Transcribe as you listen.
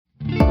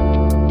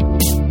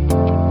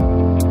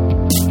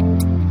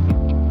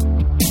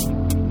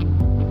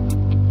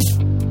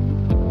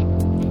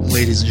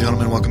ladies and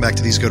gentlemen. Welcome back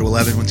to These Go to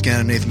 11. Once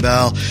again, I'm Nathan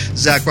Bell.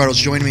 Zach Bartles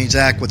joining me.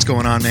 Zach, what's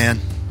going on, man?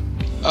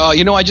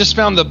 I just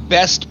found the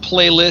best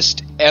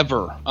playlist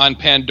ever on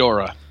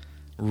Pandora.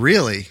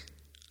 Really?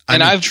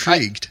 I'm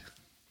intrigued.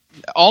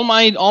 All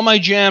my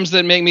jams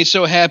that make me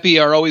so happy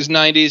are always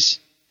 90s.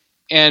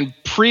 And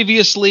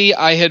previously,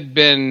 I had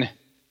been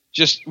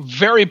just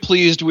very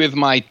pleased with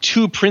my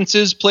Two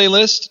Princes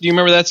playlist. Do you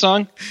remember that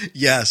song?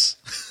 Yes.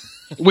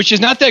 Which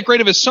is not that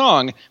great of a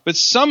song, but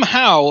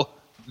somehow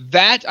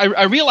that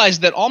I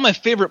realized that all my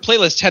favorite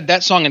playlists had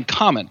that song in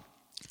common.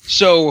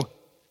 So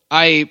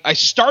I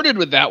started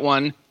with that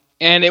one,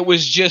 and it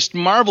was just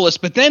marvelous.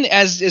 But then,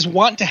 as is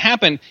wont to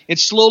happen, it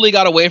slowly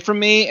got away from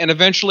me, and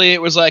eventually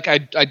it was like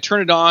I'd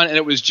turn it on, and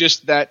it was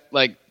just that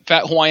like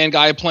fat Hawaiian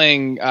guy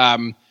playing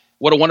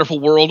What a Wonderful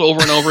World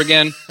over and over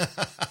again,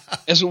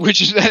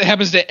 that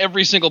happens to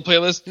every single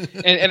playlist,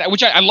 and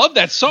which I love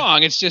that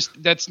song. It's just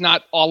that's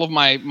not all of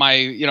my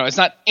it's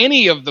not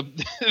any of the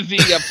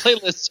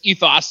playlist's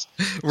ethos.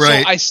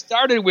 Right. So I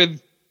started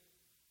with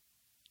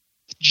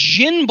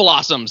Gin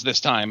Blossoms this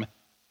time.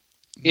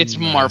 It's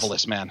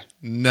marvelous, man.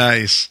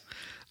 Nice.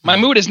 My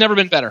mood has never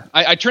been better.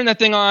 I turned that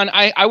thing on.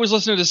 I was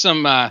listening to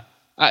some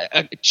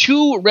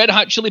two Red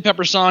Hot Chili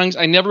Pepper songs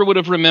I never would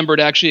have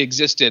remembered actually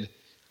existed.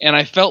 And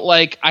I felt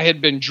like I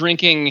had been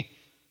drinking,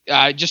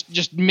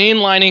 just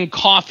mainlining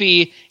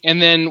coffee,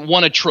 and then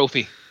won a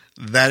trophy.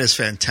 That is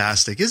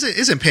fantastic.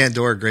 Isn't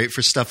Pandora great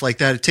for stuff like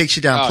that? It takes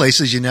you down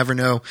places you never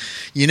knew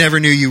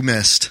you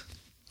missed.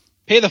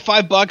 Pay the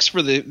 $5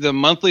 for the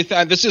monthly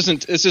thing. This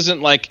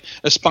isn't like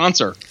a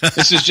sponsor.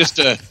 This is just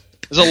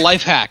it's a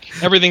life hack.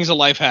 Everything's a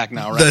life hack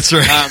now, right? That's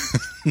right.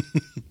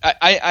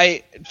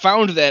 I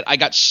found that I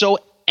got so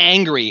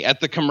angry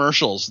at the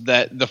commercials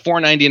that the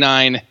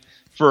 $4.99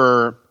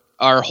 for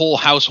our whole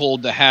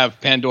household to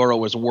have Pandora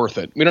was worth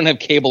it. We don't have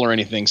cable or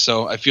anything,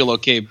 so I feel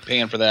okay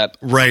paying for that.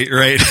 Right.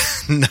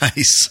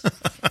 Nice.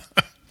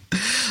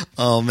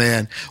 Oh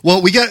man.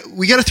 Well, we got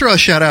to throw a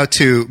shout out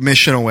to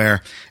Mission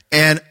Aware,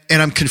 and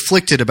I'm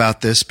conflicted about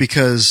this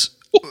because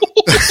I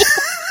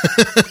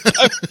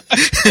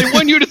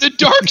won you to the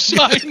dark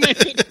side,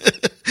 Nathan.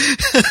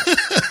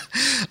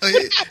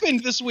 What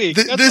happened this week?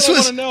 That's what I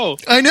want to know.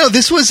 I know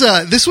this was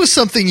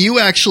something you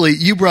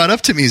brought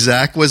up to me,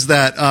 Zach. Was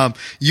that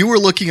you were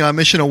looking on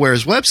Mission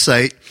Aware's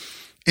website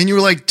and you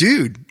were like,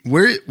 "Dude,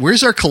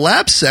 where's our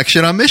collab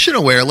section on Mission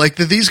Aware? Like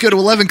the These Go to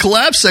 11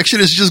 collab section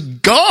is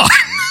just gone."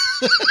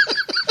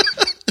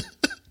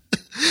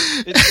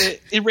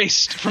 It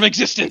erased from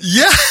existence.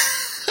 Yeah,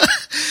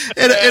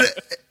 and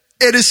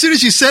as soon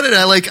as you said it,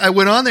 I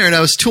went on there and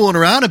I was tooling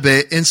around a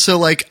bit, and so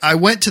like I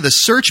went to the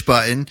search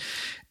button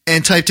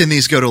and typed in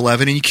These Go to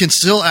 11, and you can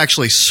still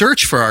actually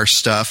search for our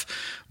stuff,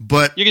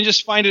 but you can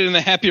just find it in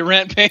the Happy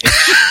Rant page.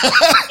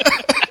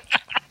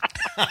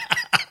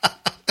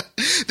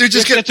 They're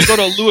just going to go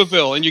to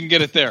Louisville, and you can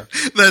get it there.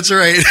 That's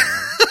right.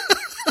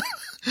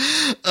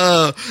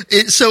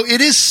 So it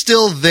is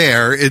still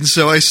there, and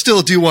so I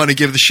still do want to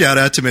give the shout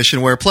out to Mission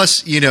Aware.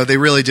 Plus, they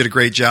really did a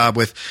great job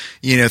with,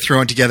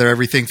 throwing together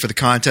everything for the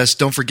contest.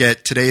 Don't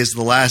forget, today is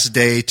the last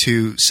day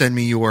to send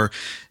me your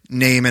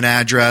name and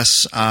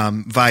address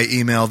via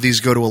email. These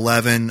go to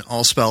 11,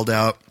 all spelled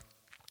out.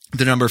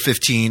 The number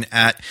 15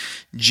 at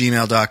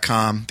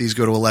gmail.com. These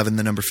go to 11,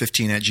 the number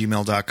 15 at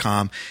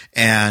gmail.com.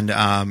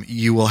 And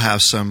you will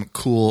have some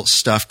cool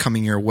stuff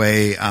coming your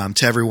way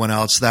to everyone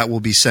else. That will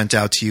be sent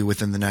out to you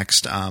within the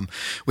next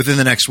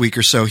week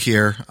or so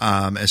here,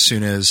 as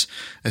soon as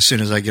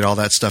I get all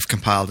that stuff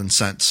compiled and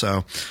sent.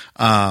 So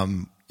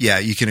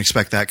you can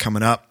expect that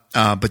coming up.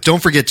 But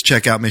don't forget to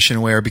check out Mission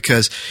Aware,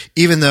 because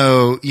even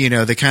though,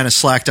 they kind of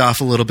slacked off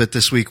a little bit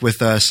this week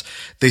with us,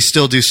 they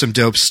still do some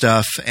dope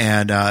stuff,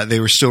 and they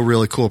were still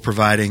really cool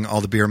providing all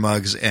the beer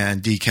mugs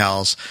and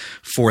decals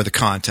for the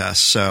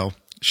contest. So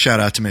shout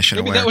out to Mission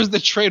Aware. Maybe that was the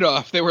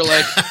trade-off. They were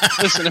like,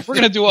 listen, if we're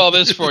going to do all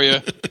this for you,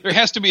 there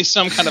has to be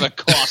some kind of a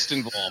cost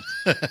involved.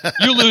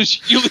 You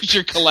lose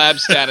your collab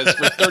status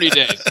for 30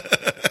 days.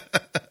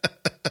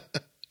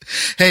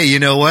 Hey, you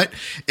know what?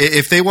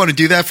 If they want to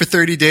do that for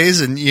 30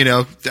 days, and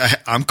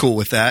I'm cool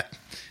with that.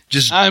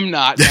 I'm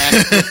not, man.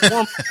 If the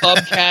former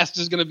Clubcast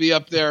is going to be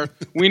up there,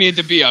 we need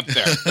to be up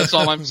there. That's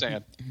all I'm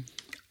saying.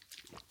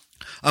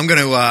 I'm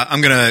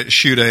gonna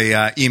shoot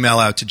a email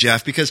out to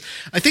Jeff, because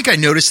I think I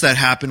noticed that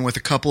happen with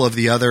a couple of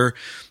the other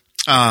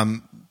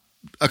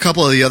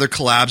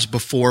collabs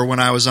before when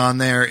I was on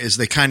there. Is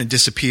they kind of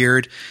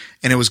disappeared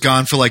and it was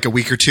gone for like a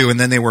week or two, and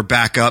then they were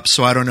back up.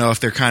 So I don't know if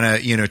they're kind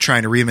of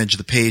trying to reimage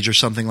the page or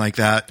something like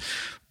that.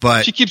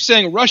 But she keeps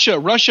saying Russia.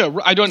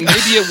 I don't.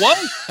 Maybe it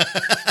was.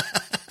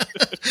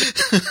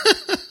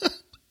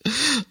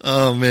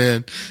 Oh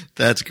man,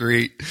 that's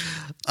great,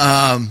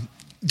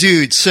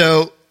 dude.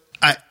 So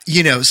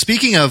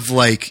speaking of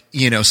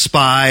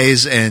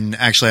spies, and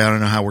actually I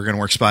don't know how we're going to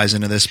work spies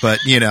into this,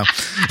 but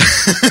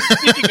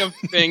speaking of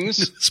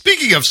things,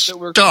 speaking of that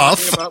we're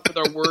stuff talking about with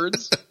our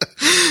words.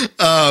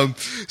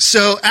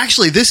 So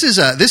actually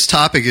this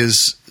topic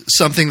is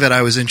something that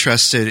I was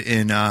interested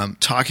in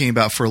talking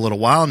about for a little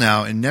while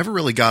now and never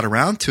really got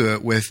around to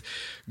it with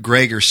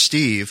Greg or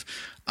Steve.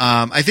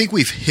 I think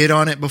we've hit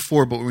on it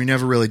before, but we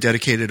never really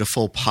dedicated a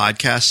full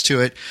podcast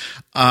to it.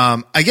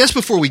 I guess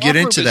before we get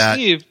into that,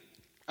 Steve,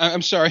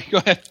 I'm sorry. Go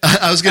ahead.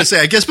 I was going to say,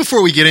 I guess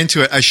before we get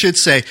into it, I should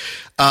say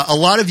a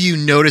lot of you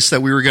noticed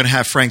that we were going to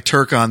have Frank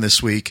Turk on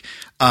this week.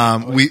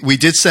 We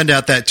did send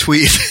out that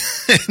tweet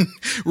and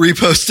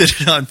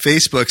reposted it on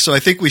Facebook, so I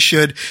think we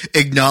should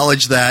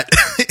acknowledge that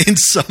in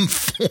some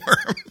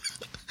form.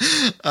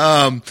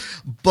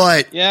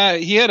 But yeah,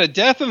 he had a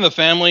death in the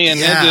family and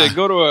had to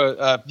go to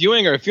a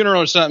viewing or a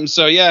funeral or something.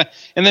 So yeah,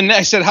 and then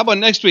I said, "How about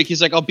next week?"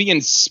 He's like, "I'll be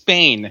in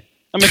Spain."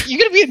 I'm like, "You're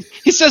gonna be?"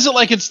 He says it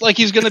like it's like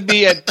he's gonna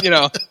be at I'm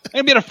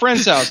gonna be at a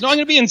friend's house. No, I'm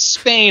gonna be in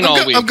Spain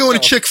all week. I'm going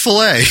to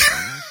Chick-fil-A.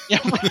 Yeah,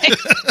 right.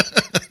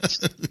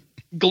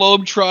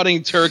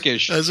 Globe-trotting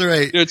Turkish. That's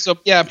right, dude. So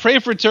yeah, pray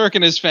for Turk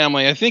and his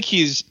family. I think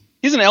he's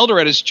an elder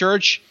at his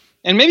church.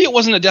 And maybe it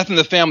wasn't a death in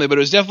the family, but it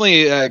was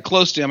definitely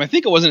close to him. I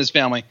think it wasn't his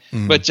family,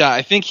 but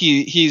I think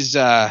he's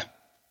no,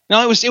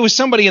 it was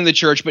somebody in the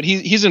church, but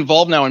he's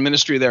involved now in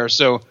ministry there.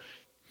 So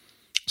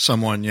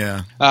someone,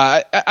 yeah.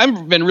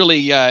 I've been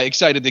really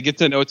excited to get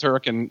to know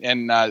Turk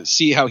and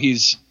see how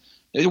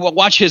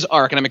watch his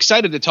arc, and I'm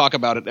excited to talk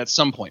about it at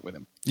some point with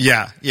him.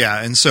 Yeah,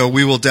 and so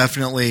we will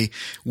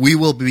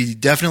be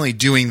definitely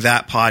doing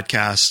that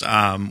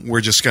podcast.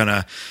 We're just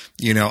gonna,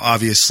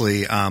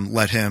 obviously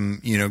let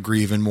him,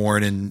 grieve and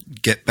mourn and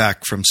get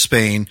back from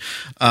Spain,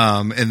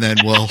 and then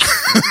we'll.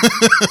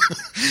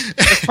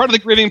 That's part of the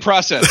grieving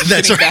process.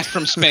 That's getting right. Back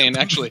from Spain,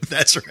 actually.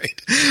 That's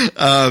right.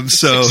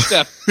 So.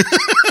 Step.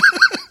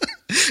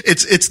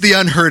 It's the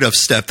unheard of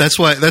step. That's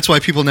why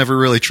people never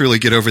really truly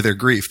get over their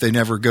grief. They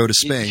never go to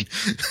Spain.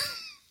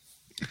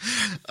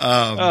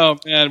 Oh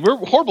man, we're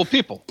horrible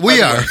people.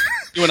 We are.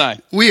 You and I.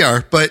 We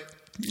are, but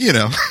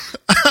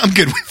I'm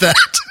good with that.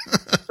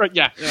 Right,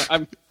 yeah.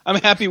 I'm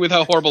happy with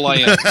how horrible I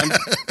am.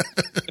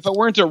 If I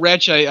weren't a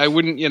wretch, I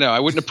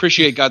wouldn't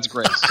appreciate God's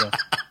grace. So.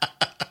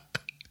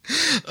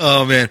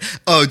 Oh man.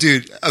 Oh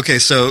dude. Okay.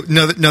 So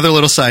another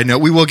little side note.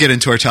 We will get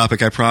into our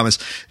topic. I promise.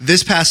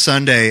 This past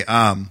Sunday,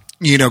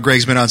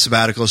 Greg's been on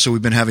sabbatical, so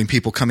we've been having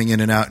people coming in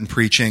and out and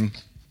preaching.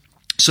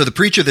 So the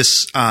preacher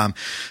this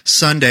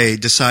Sunday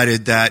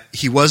decided that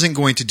he wasn't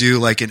going to do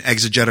like an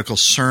exegetical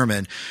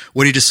sermon.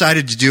 What he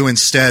decided to do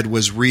instead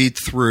was read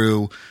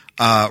through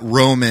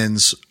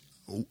Romans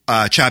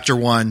chapter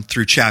 1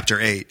 through chapter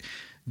 8.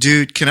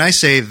 Dude, can I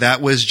say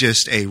that was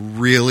just a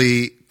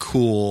really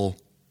cool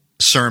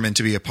sermon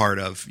to be a part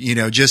of?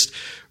 Just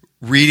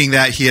reading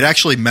that, he had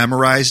actually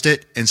memorized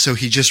it, and so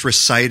he just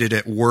recited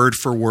it word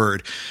for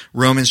word,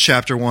 Romans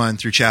chapter 1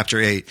 through chapter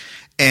 8.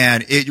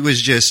 And it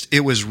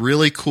was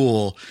really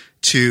cool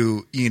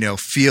to,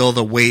 feel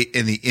the weight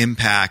and the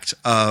impact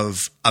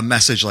of a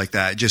message like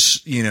that.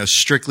 Just,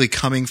 strictly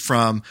coming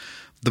from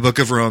the book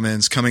of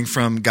Romans, coming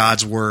from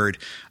God's word,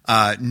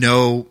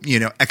 no,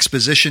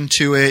 exposition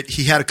to it.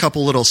 He had a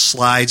couple little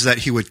slides that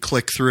he would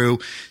click through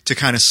to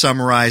kind of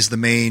summarize the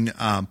main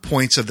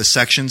points of the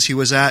sections he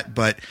was at.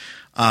 But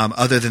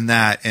other than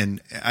that,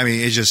 and I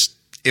mean,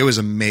 it was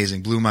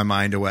amazing. Blew my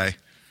mind away.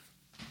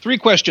 3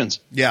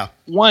 questions. Yeah.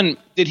 1,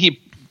 did he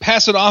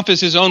pass it off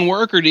as his own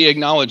work, or did he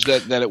acknowledge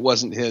that it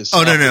wasn't his?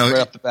 Oh, no.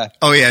 Right off the bat.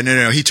 Oh, yeah,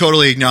 no. He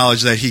totally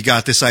acknowledged that he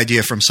got this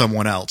idea from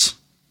someone else.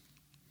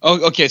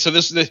 Oh, okay. So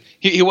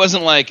he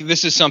wasn't like,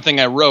 this is something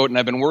I wrote and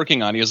I've been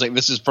working on. He was like,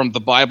 this is from the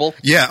Bible.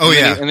 Yeah. Oh,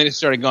 yeah. And then he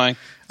started going.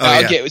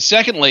 Oh, okay. Yeah.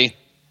 Secondly,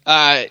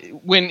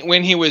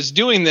 when he was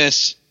doing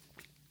this,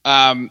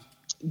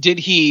 did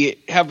he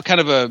have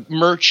kind of a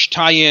merch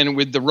tie-in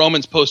with the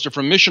Romans poster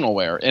from Missional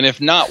Wear? And if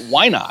not,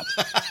 why not?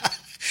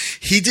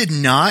 He did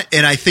not,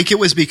 and I think it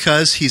was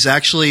because he's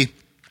actually,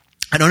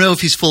 I don't know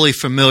if he's fully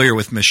familiar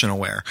with Missional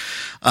Wear.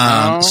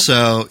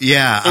 So,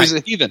 yeah. Or he's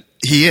a heathen.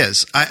 He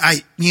is.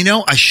 I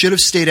should have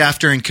stayed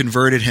after and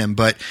converted him,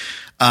 but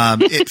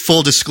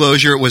full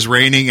disclosure, it was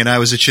raining and I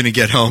was itching to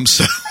get home.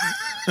 So,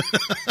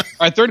 all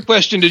right. 3rd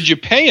question: did you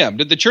pay him?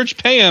 Did the church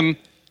pay him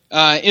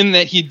in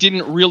that he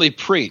didn't really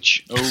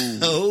preach?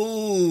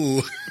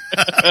 Oh,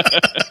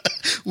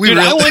 Dude,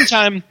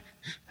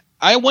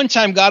 I one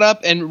time got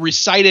up and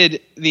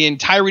recited the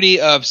entirety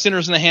of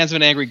 "Sinners in the Hands of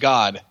an Angry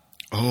God."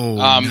 Oh,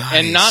 nice.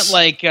 And not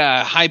like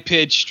high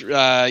pitched,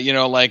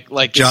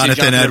 like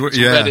Jonathan Edwards,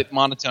 read it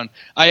monotone.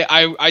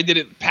 I did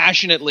it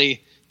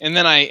passionately, and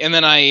then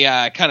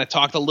I kind of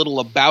talked a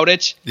little about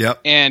it. Yep.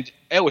 And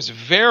it was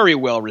very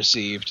well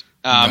received.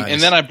 Nice.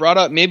 And then I brought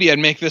up maybe I'd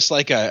make this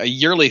like a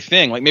yearly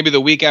thing, like maybe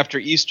the week after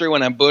Easter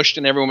when I'm bushed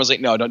and everyone was like,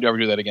 "No, don't ever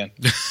do that again."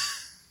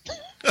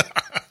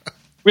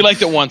 We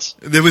liked it once.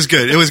 It was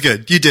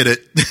good. You did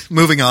it.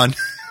 Moving on.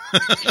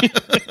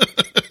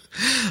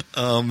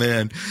 Oh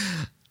man.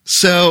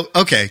 So,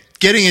 okay,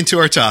 getting into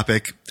our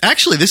topic.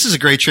 Actually, this is a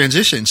great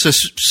transition. So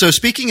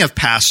speaking of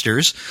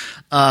pastors,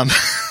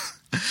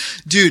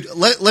 dude,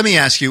 let me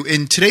ask you,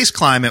 in today's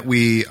climate,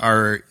 we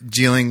are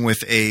dealing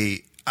with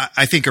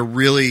I think a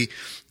really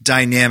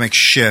dynamic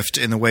shift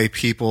in the way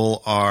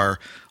people are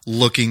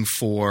looking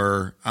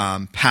for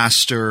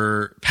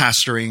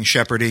pastoring,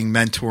 shepherding,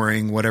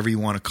 mentoring, whatever you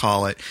want to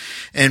call it.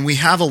 And we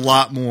have a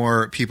lot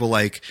more people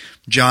like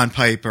John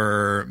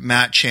Piper,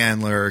 Matt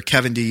Chandler,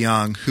 Kevin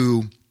DeYoung,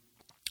 who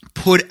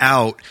put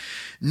out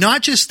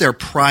not just their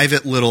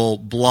private little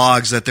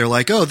blogs that they're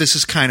like, oh, this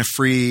is kind of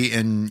free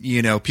and,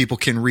 people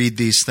can read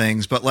these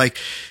things, but like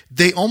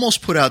they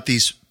almost put out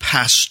these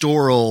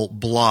pastoral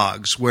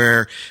blogs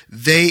where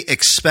they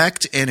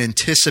expect and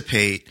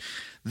anticipate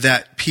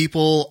that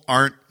people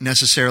aren't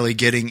necessarily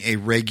getting a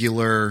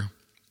regular.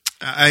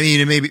 I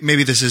mean,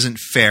 maybe this isn't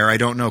fair. I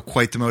don't know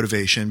quite the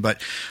motivation, but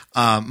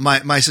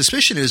my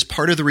suspicion is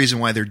part of the reason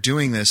why they're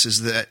doing this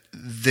is that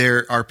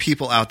there are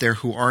people out there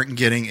who aren't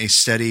getting a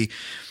steady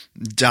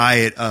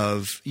diet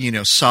of,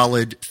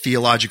 solid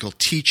theological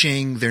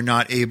teaching. They're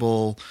not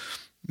able,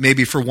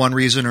 maybe for one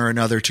reason or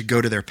another, to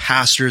go to their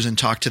pastors and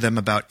talk to them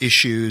about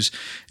issues.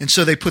 And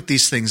so they put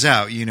these things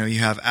out. You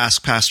have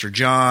Ask Pastor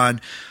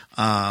John,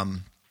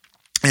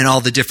 and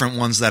all the different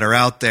ones that are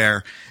out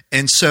there.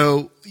 And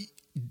so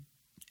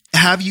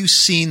have you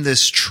seen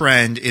this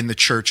trend in the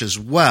church as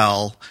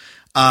well?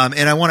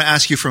 And I want to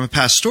ask you from a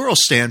pastoral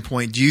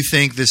standpoint, do you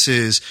think this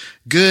is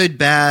good,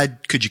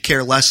 bad? Could you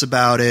care less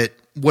about it?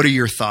 What are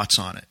your thoughts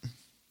on it?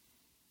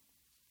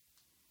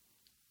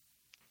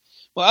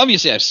 Well,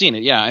 obviously I've seen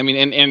it. Yeah. I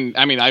mean, and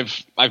I mean,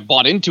 I've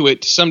bought into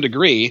it to some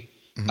degree.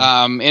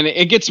 Mm-hmm. And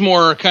it gets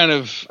more kind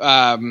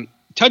of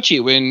touchy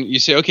when you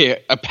say,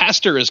 okay, a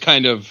pastor is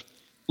kind of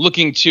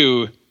looking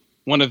to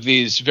one of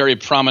these very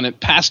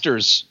prominent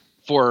pastors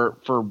for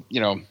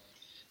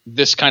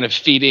this kind of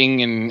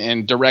feeding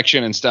and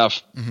direction and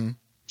stuff.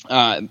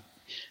 Mm-hmm.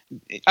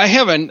 I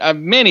have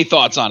many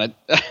thoughts on it,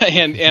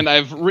 and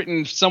I've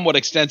written somewhat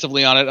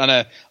extensively on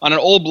it on an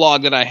old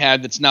blog that I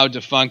had that's now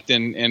defunct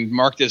and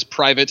marked as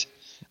private.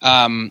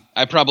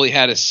 I probably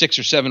had a 6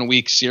 or 7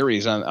 week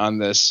series on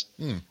this,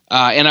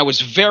 and I was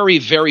very,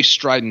 very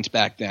strident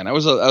back then. I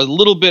was a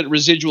little bit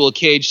residual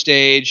cage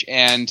stage,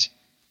 and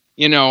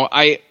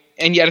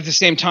yet at the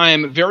same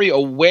time very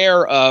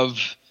aware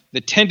of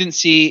the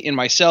tendency in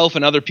myself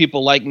and other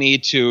people like me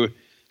to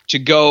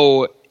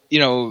go,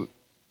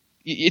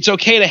 it's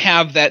okay to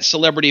have that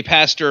celebrity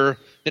pastor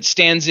that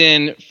stands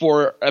in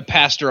for a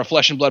pastor, a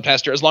flesh and blood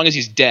pastor, as long as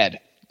he's dead.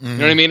 Mm-hmm. You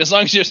know what I mean? As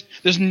long as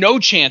there's no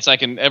chance I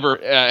can ever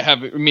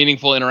have a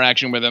meaningful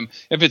interaction with him.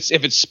 If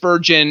it's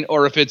Spurgeon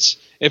or if it's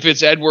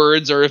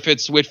Edwards or if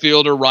it's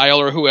Whitfield or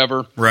Ryle or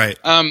whoever. Right.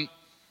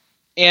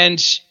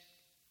 And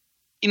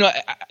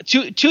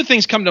two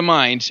things come to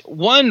mind.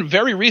 One,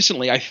 very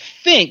recently, I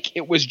think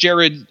it was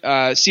Jared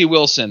C.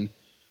 Wilson.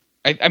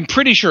 I'm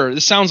pretty sure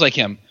this sounds like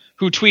him,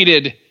 who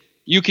tweeted,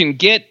 "You can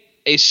get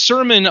a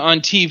sermon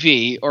on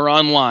TV or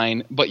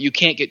online, but you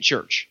can't get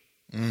church."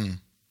 Mm.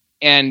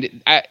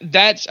 And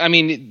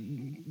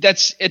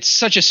it's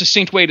such a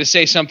succinct way to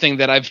say something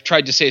that I've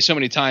tried to say so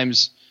many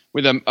times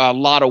with a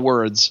lot of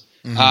words.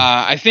 Mm-hmm.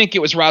 I think it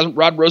was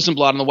Rod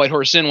Rosenblatt on the White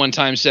Horse Inn one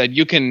time said,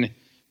 you can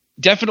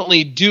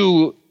definitely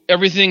do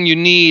everything you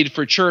need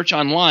for church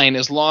online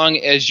as long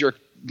as your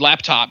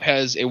laptop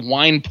has a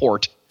wine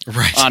port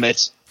on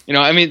it.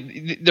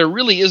 There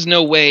really is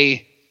no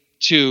way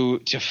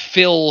to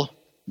fill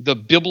the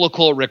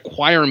biblical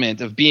requirement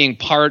of being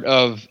part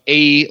of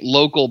a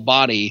local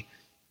body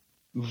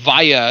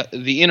via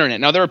the internet.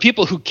 Now, there are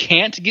people who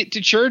can't get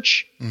to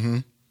church, mm-hmm.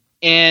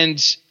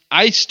 and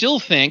I still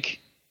think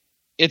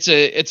it's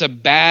a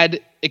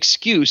bad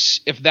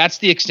excuse if that's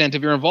the extent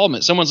of your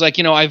involvement. Someone's like,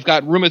 I've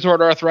got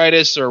rheumatoid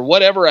arthritis or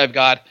whatever I've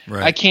got.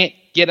 Right. I can't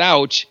get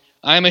out.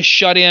 I'm a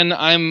shut-in.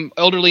 I'm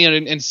elderly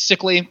and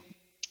sickly.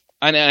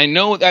 And I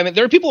know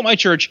there are people at my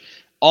church,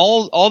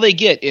 all they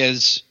get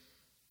is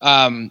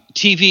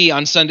TV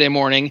on Sunday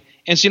morning.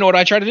 And so you know what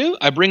I try to do?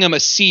 I bring them a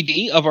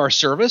CD of our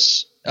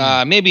service.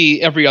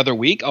 Maybe every other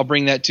week I'll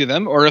bring that to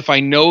them. Or if I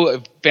know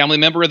a family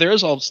member of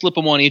theirs, I'll slip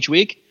them one each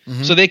week,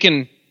 mm-hmm. so they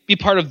can be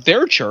part of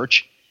their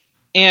church.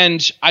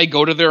 And I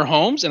go to their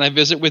homes and I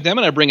visit with them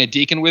and I bring a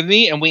deacon with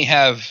me and we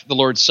have the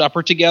Lord's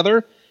Supper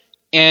together.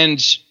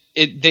 And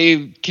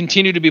they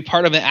continue to be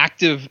part of an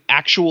active,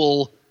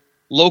 actual,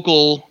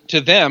 local to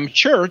them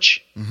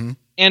church. Mm-hmm.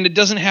 And it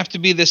doesn't have to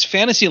be this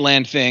fantasy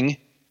land thing.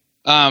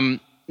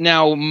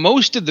 Now,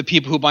 most of the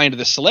people who buy into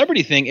the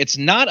celebrity thing, it's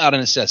not out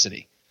of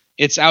necessity.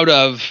 It's out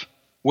of,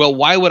 well,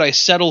 why would I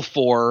settle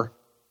for,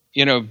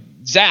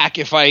 Zach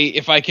if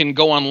I can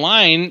go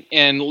online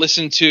and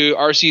listen to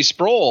R.C.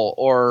 Sproul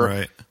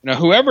or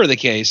whoever the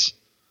case,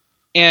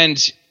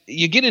 and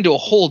you get into a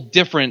whole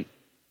different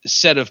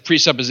set of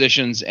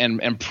presuppositions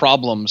and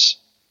problems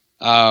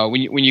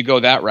when you go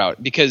that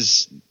route,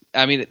 because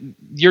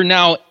you're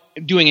now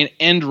doing an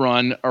end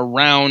run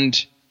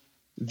around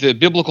the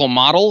biblical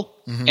model,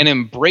 mm-hmm. and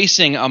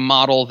embracing a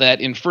model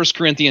that in 1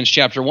 Corinthians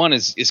chapter 1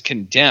 is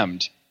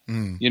condemned.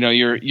 Mm.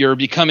 You're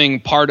becoming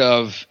part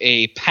of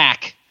a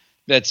pack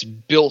that's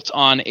built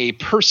on a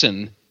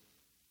person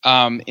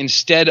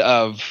instead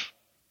of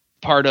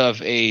part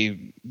of a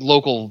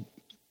local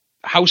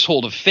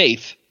household of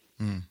faith.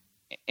 Mm.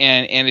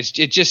 and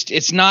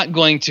it's not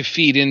going to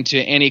feed into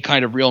any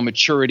kind of real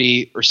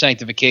maturity or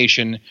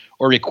sanctification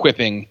or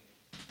equipping.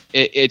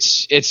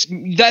 It's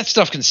that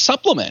stuff can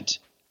supplement.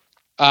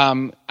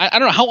 I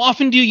don't know, how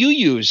often do you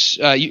use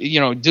do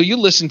you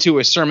listen to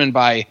a sermon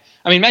by?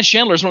 I mean, Matt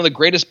Chandler is one of the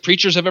greatest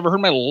preachers I've ever heard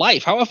in my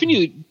life. How often do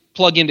you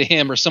plug into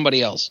him or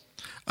somebody else?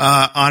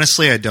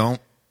 Honestly, I don't.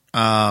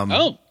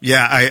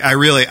 Yeah,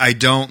 I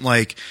don't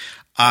like.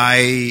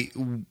 I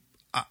don't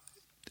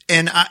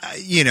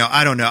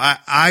know.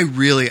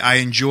 I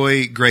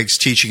enjoy Greg's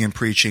teaching and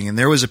preaching. And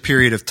there was a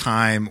period of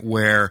time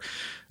where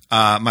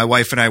my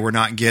wife and I were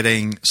not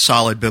getting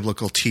solid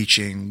biblical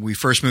teaching. We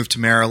first moved to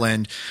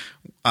Maryland.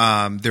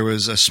 There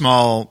was a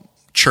small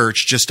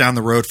church just down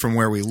the road from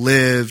where we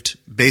lived.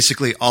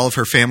 Basically, all of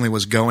her family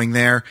was going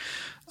there.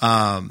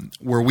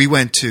 Where we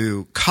went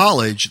to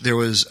college, there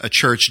was a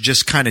church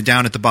just kind of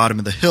down at the bottom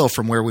of the hill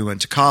from where we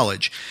went to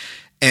college.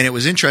 And it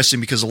was interesting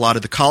because a lot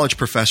of the college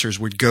professors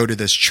would go to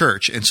this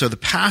church. And so the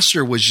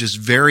pastor was just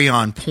very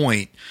on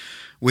point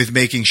with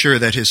making sure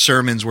that his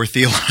sermons were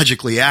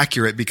theologically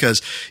accurate because,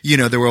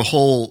 there were a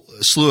whole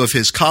slew of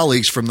his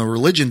colleagues from the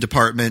religion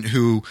department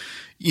who,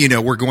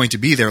 were going to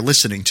be there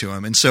listening to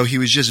him. And so he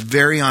was just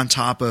very on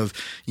top of,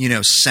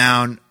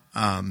 sound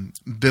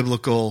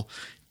biblical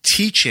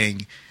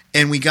teaching.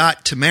 And we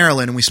got to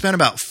Maryland and we spent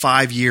about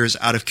 5 years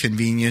out of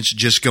convenience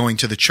just going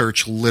to the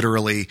church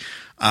literally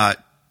a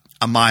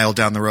mile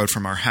down the road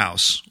from our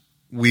house.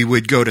 We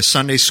would go to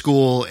Sunday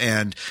school,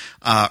 and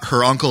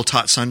her uncle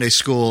taught Sunday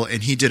school,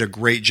 and he did a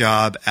great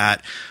job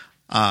at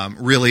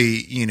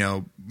really,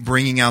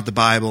 bringing out the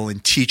Bible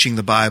and teaching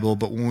the Bible.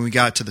 But when we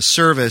got to the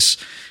service,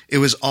 it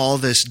was all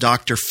this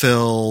Dr.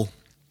 Phil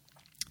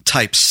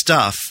type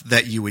stuff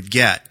that you would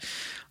get.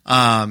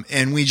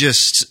 And we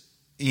just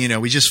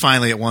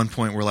finally at one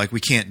point were like,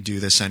 we can't do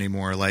this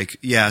anymore. Like,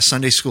 yeah,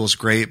 Sunday school is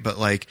great, but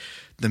like,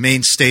 the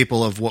main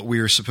staple of what we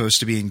were supposed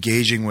to be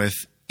engaging with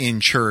in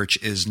church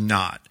is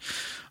not.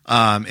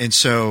 And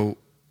so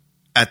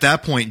at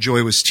that point,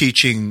 Joy was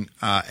teaching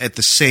at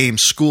the same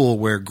school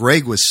where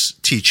Greg was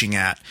teaching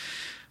at.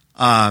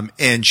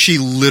 And she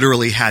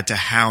literally had to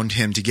hound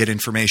him to get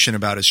information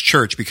about his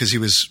church because he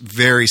was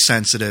very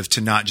sensitive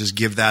to not just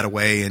give that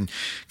away and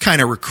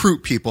kind of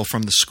recruit people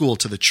from the school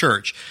to the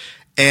church.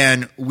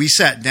 And we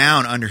sat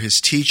down under his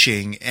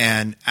teaching.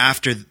 And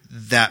after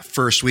that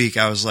first week,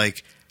 I was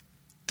like,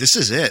 this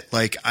is it.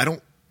 Like, I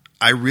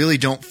really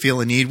don't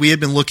feel a need. We had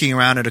been looking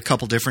around at a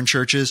couple different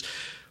churches,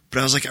 but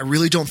I was like, I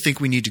really don't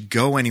think we need to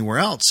go anywhere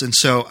else. And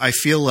so I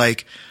feel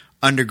like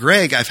under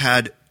Greg, I've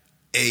had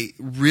a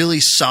really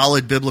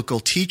solid biblical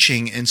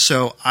teaching. And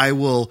so I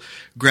will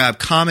grab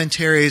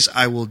commentaries.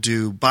 I will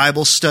do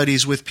Bible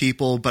studies with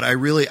people, but I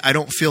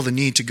don't feel the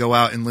need to go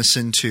out and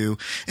listen to,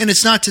 and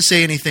it's not to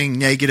say anything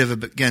negative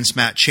against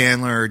Matt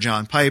Chandler or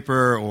John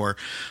Piper or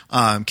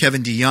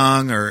Kevin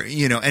DeYoung or,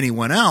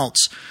 anyone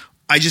else.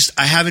 I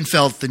haven't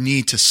felt the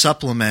need to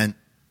supplement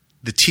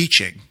the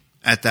teaching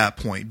at that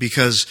point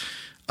because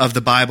of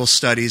the Bible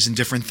studies and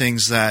different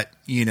things that,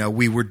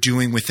 we were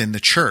doing within the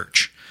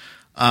church.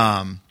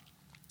 I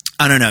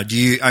don't know.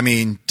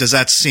 Does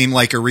that seem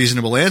like a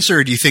reasonable answer,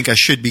 or do you think I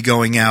should be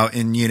going out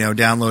and,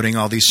 downloading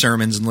all these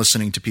sermons and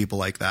listening to people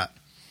like that?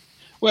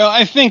 Well,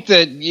 I think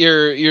that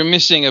you're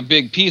missing a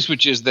big piece,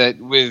 which is that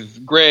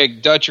with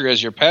Greg Dutcher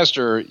as your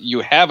pastor,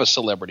 you have a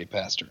celebrity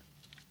pastor.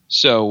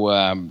 So,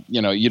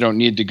 you don't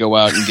need to go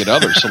out and get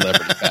other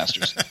celebrity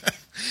pastors.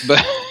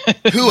 But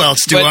who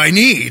else do I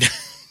need?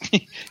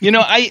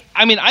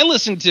 I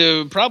listen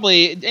to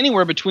probably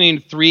anywhere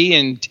between 3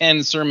 and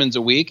 10 sermons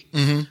a week.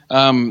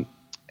 Mm-hmm.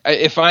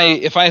 If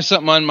I have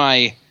something on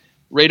my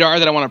radar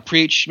that I want to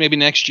preach maybe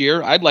next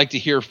year, I'd like to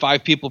hear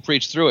 5 people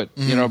preach through it.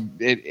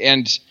 Mm-hmm.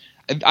 And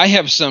I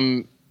have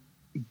some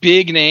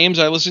big names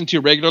I listen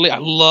to regularly. I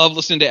love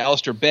listening to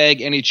Alistair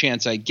Begg any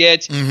chance I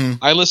get.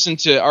 Mm-hmm. I listen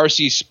to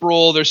R.C.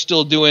 Sproul. They're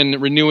still doing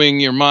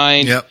Renewing Your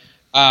Mind. Yep.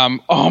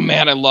 Oh,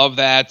 man, I love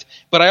that.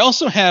 But I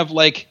also have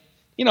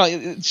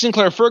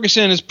Sinclair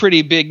Ferguson is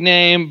pretty big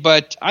name,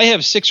 but I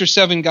have 6 or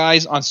 7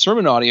 guys on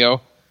Sermon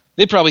Audio.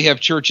 They probably have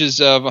churches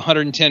of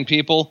 110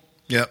 people.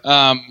 Yep.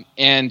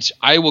 And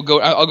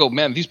I'll go,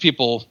 man, these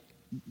people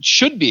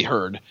should be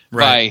heard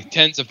by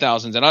tens of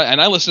thousands, and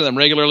I listen to them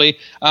regularly.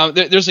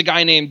 There's a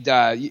guy named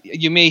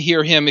you may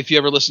hear him if you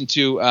ever listen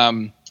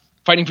to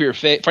Fighting for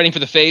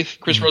the Faith,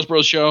 Chris mm-hmm.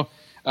 Roseborough's show.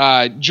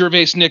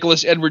 Gervais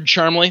Nicholas Edward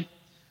Charmley.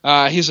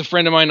 He's a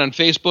friend of mine on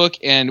Facebook,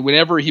 and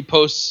whenever he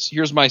posts,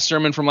 here's my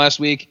sermon from last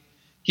week.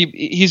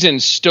 He's in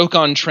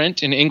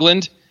Stoke-on-Trent in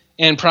England,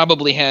 and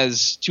probably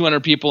has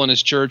 200 people in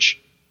his church.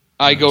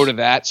 I go to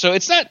that, so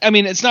it's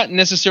not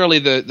necessarily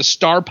the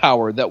star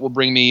power that will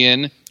bring me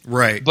in.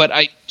 Right. But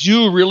I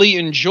do really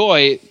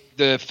enjoy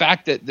the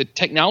fact that the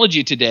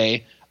technology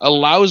today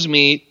allows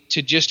me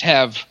to just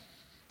have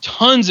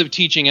tons of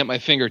teaching at my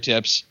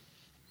fingertips.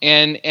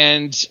 And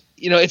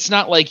it's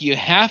not like you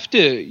have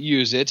to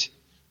use it,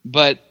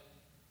 but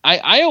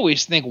I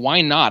always think,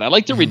 why not? I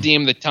like to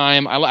redeem the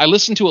time. I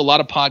listen to a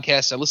lot of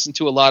podcasts. I listen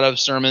to a lot of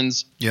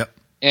sermons. Yep.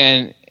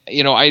 And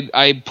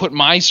I put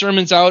my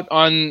sermons out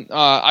on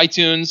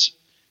iTunes,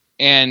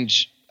 and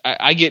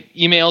I get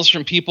emails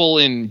from people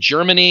in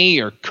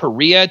Germany or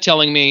Korea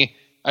telling me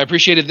I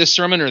appreciated this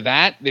sermon or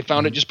that. They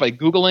found it just by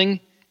Googling.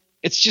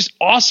 It's just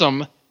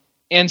awesome.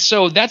 And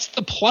so that's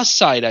the plus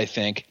side, I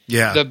think.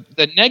 Yeah.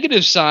 The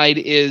negative side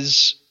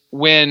is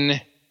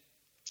when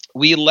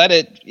we let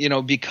it,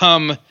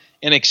 become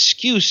an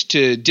excuse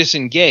to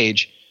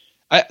disengage.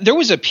 There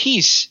was a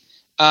piece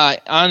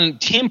on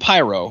Team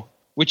Pyro,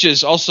 which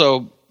is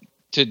also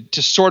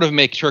to sort of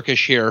make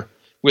Turkish here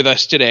with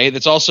us today.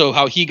 That's also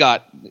how he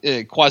got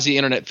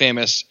quasi-internet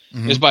famous,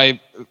 is by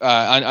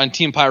on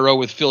Team Pyro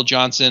with Phil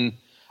Johnson.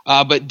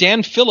 But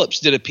Dan Phillips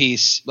did a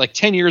piece like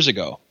 10 years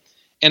ago,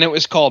 and it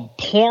was called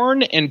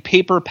Porn and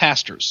Paper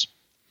Pastors.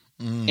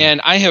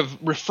 And I have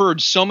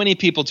referred so many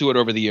people to it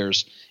over the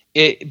years.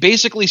 It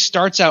basically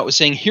starts out with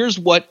saying, here's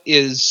what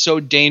is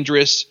so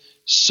dangerous,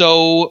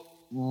 so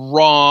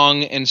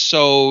wrong, and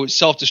so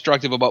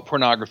self-destructive about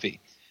pornography.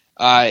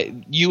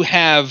 You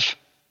have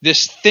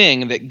this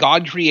thing that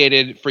God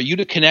created for you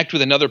to connect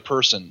with another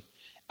person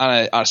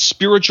on a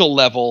spiritual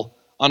level,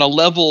 on a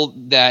level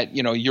that,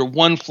 you're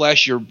one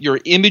flesh, you're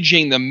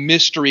imaging the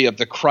mystery of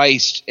the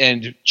Christ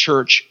and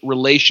church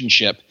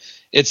relationship.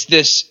 It's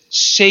this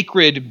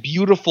sacred,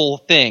 beautiful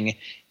thing.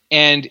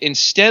 And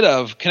instead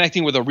of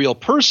connecting with a real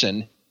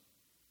person,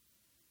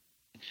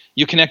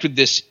 you connect with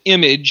this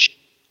image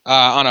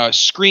on a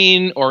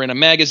screen or in a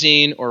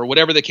magazine or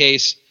whatever the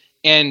case.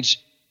 And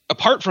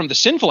apart from the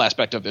sinful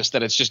aspect of this,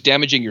 that it's just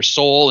damaging your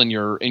soul and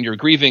you're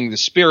grieving the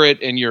Spirit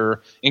and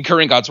you're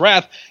incurring God's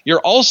wrath, you're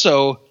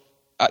also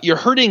you're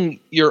hurting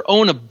your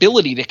own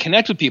ability to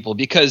connect with people,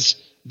 because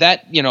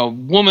that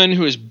woman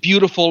who is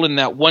beautiful in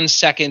that 1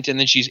 second and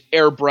then she's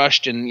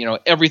airbrushed and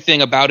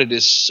everything about it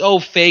is so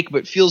fake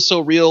but feels so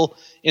real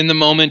in the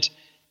moment.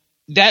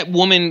 That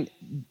woman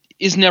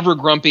is never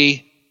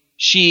grumpy.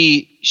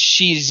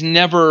 She's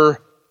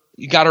never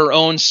got her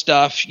own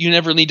stuff. You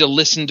never need to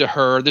listen to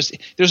her.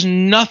 There's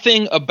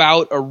nothing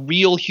about a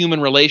real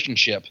human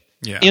relationship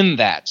in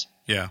that.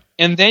 Yeah.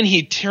 And then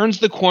he turns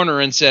the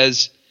corner and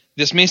says,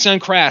 this may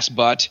sound crass,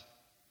 but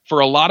for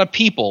a lot of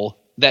people,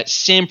 that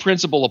same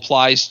principle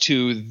applies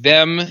to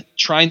them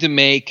trying to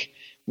make,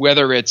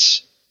 whether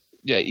it's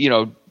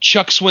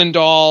Chuck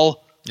Swindoll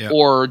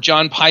or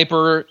John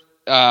Piper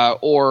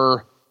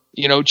or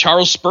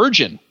Charles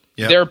Spurgeon,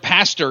 their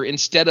pastor,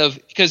 instead of,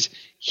 because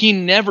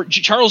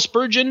Charles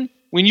Spurgeon,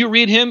 when you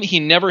read him, he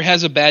never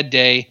has a bad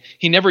day.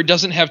 He never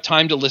doesn't have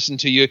time to listen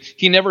to you.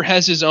 He never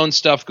has his own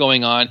stuff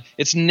going on.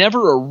 It's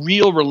never a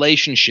real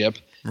relationship.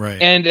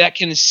 Right. And that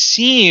can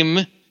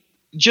seem,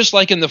 just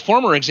like in the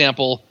former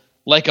example,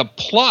 like a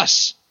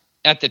plus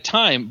at the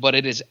time, but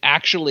it is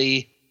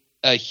actually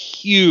a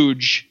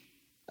huge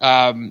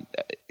liability.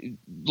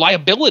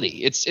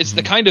 It's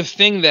the kind of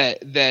thing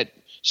that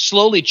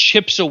slowly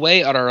chips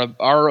away at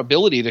our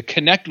ability to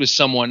connect with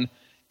someone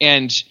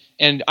and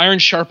iron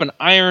sharpen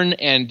iron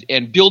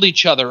and build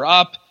each other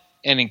up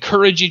and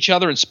encourage each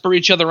other and spur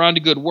each other on to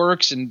good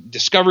works and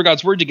discover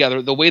God's word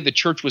together the way the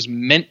church was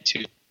meant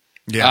to.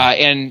 Yeah.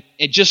 And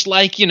it just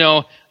like,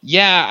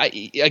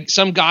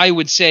 some guy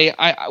would say,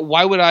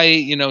 why would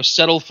I,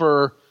 settle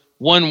for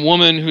one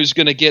woman who's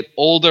going to get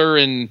older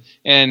and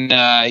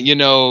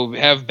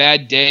have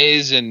bad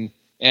days and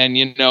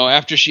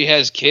after she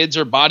has kids,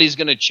 her body's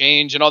going to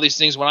change and all these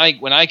things when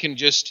I can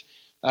just,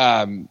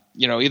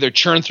 either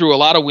churn through a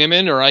lot of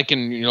women or I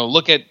can,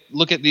 look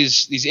at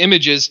these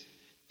images.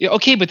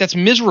 Okay, but that's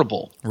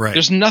miserable. Right.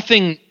 There's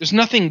nothing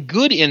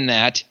good in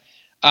that.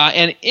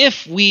 And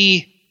if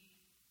we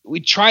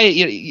try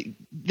it,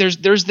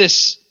 there's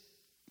this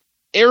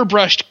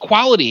airbrushed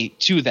quality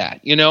to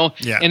that,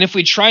 Yeah. And if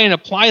we try and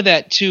apply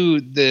that to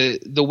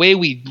the way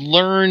we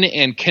learn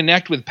and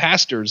connect with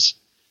pastors,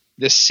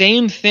 the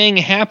same thing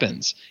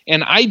happens.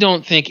 And I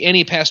don't think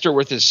any pastor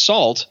worth his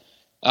salt.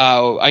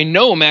 I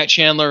know Matt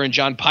Chandler and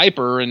John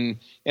Piper and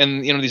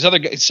these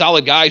other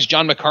solid guys,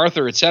 John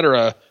MacArthur,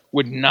 etc.,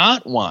 would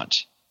not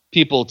want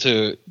people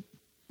to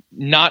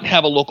not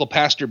have a local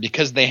pastor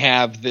because they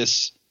have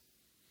this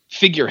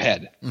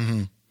figurehead.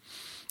 Mm-hmm.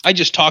 I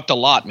just talked a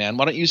lot, man.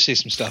 Why don't you say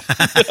some stuff?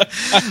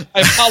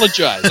 I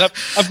apologize.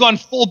 I've gone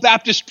full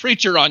Baptist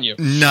preacher on you.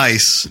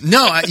 Nice.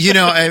 No,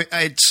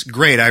 it's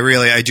great.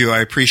 I do. I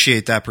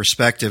appreciate that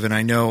perspective, and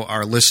I know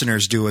our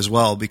listeners do as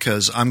well,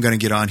 because I'm going to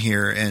get on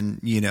here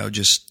and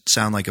just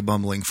sound like a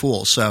bumbling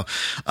fool. So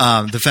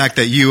the fact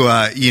that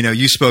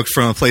you spoke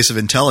from a place of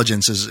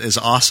intelligence is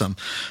awesome.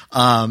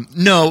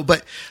 No,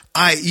 but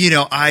I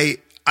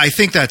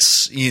think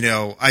that's,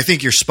 I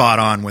think you're spot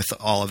on with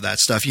all of that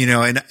stuff,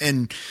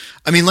 and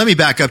I mean, let me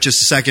back up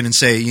just a second and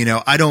say,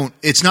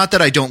 it's not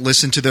that I don't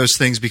listen to those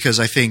things because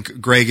I think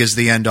Greg is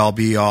the end all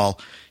be all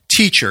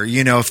teacher.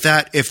 If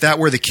that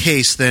were the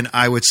case, then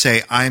I would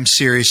say I'm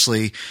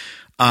seriously,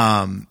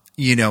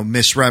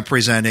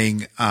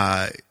 misrepresenting,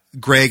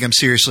 Greg. I'm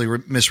seriously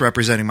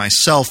misrepresenting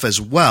myself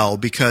as well,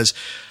 because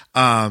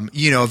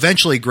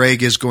Eventually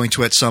Greg is going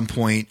to at some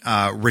point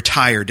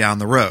retire down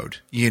the road.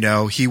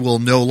 He will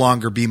no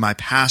longer be my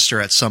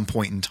pastor at some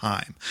point in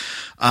time.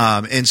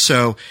 And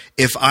so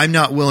if I'm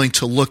not willing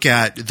to look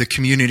at the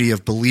community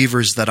of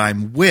believers that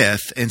I'm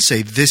with and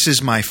say, this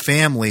is my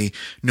family,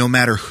 no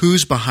matter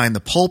who's behind the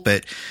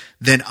pulpit,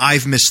 then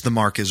I've missed the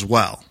mark as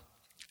well.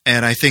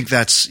 And I think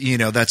that's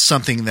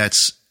something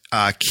that's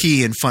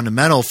key and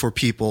fundamental for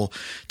people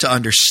to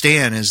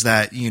understand, is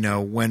that,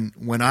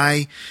 when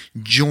I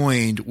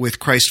joined with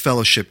Christ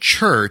Fellowship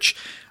Church,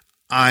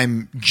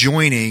 I'm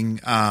joining,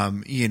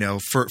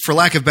 for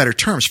lack of better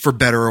terms, for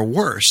better or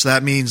worse.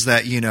 That means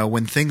that,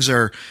 when things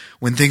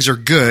are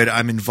good,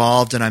 I'm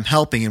involved and I'm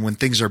helping. And when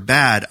things are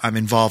bad, I'm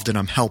involved and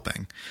I'm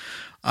helping.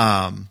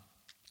 And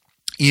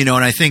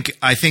I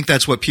think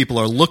that's what people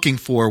are looking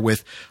for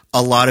with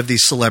a lot of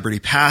these celebrity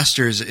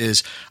pastors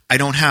is, I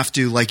don't have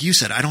to, like you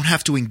said, I don't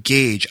have to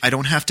engage. I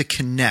don't have to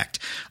connect.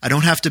 I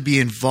don't have to be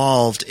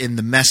involved in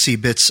the messy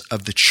bits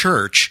of the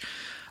church.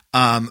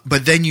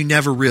 But then you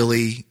never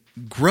really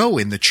grow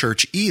in the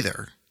church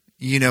either.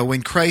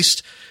 When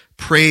Christ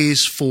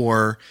prays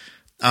for,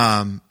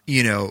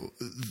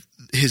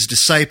 his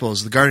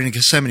disciples, the Garden of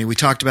Gethsemane, we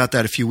talked about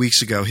that a few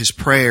weeks ago, his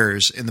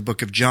prayers in the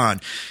book of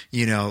John,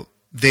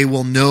 they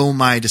will know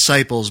my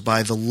disciples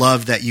by the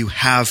love that you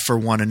have for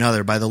one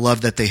another, by the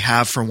love that they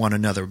have for one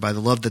another, by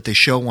the love that they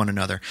show one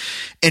another.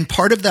 And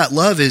part of that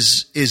love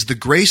is the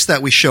grace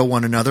that we show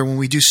one another when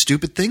we do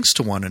stupid things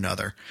to one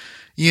another.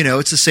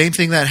 It's the same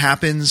thing that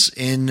happens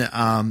in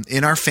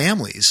our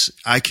families.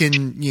 I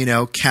can,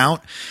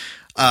 count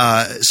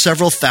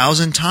several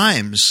thousand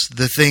times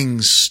the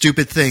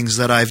stupid things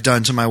that I've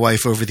done to my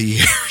wife over the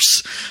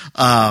years.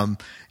 I'm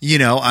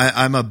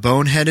a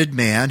boneheaded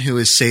man who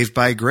is saved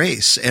by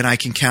grace, and I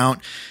can count,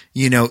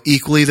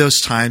 equally those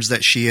times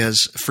that she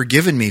has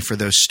forgiven me for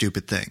those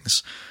stupid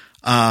things.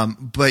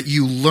 But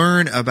you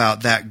learn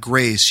about that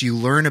grace, you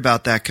learn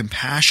about that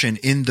compassion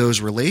in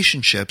those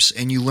relationships,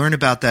 and you learn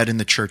about that in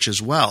the church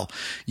as well.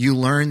 You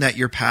learn that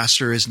your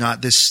pastor is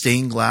not this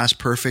stained glass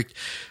perfect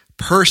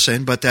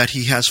person, but that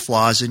he has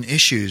flaws and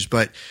issues,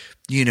 but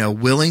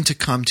willing to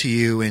come to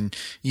you and,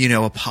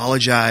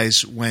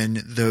 apologize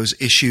when those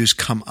issues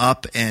come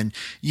up and,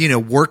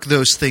 work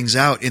those things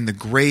out in the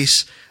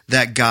grace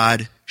that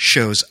God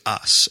shows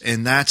us.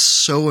 And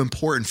that's so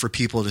important for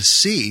people to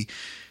see,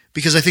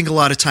 because I think a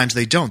lot of times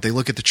they don't. They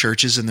look at the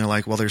churches and they're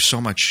like, well, there's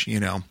so much,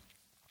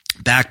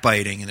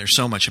 backbiting, and there's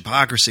so much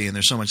hypocrisy, and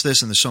there's so much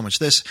this, and there's so much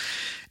this.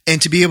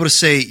 And to be able to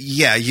say,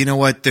 yeah, you know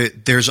what,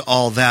 there's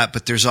all that,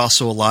 but there's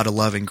also a lot of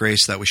love and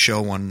grace that we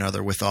show one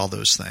another with all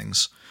those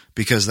things,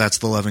 because that's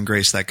the love and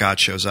grace that God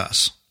shows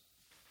us.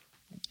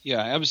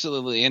 Yeah,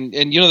 absolutely. And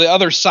the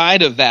other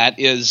side of that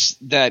is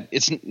that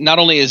it's not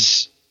only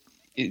is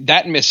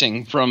that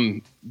missing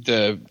from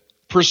the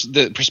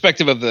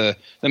perspective of the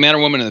man or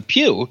woman in the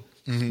pew,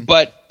 mm-hmm.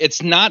 but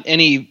it's not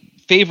any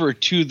favor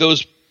to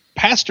those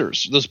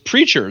pastors, those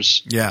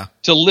preachers,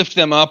 to lift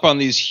them up on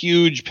these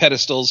huge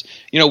pedestals.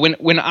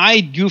 When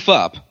I goof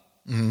up,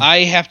 mm-hmm. I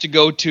have to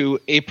go to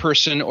a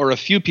person or a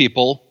few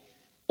people.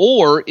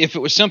 Or if it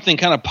was something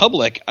kind of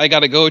public, I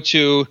got to go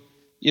to,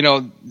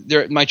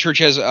 my church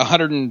has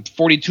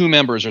 142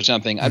 members or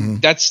something. Mm-hmm.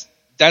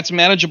 That's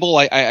manageable.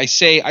 I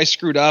say I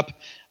screwed up.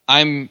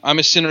 I'm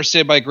a sinner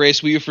saved by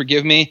grace. Will you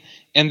forgive me?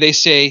 And they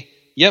say,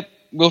 yep,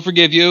 we'll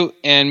forgive you.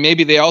 And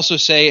maybe they also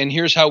say, and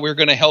here's how we're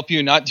going to help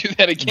you not do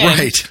that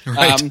again.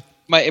 Right.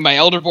 My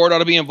elder board ought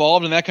to be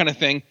involved and that kind of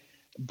thing.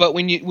 But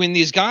when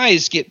these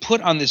guys get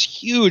put on this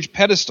huge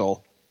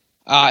pedestal,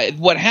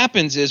 what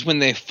happens is when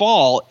they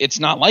fall, it's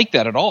not like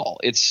that at all.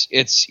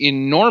 It's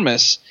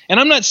enormous, and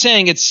I'm not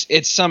saying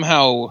it's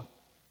somehow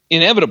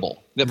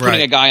inevitable that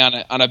putting a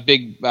guy on a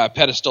big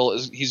pedestal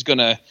he's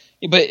gonna.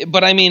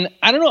 But I mean,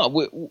 I don't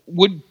know.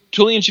 Would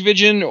Tullian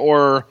Tchividjian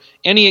or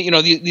any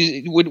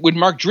would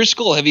Mark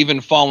Driscoll have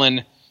even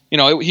fallen?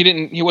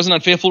 He wasn't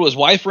unfaithful to his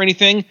wife or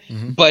anything.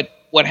 Mm-hmm. But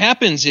what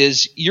happens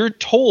is you're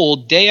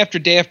told day after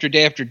day after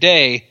day after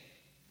day.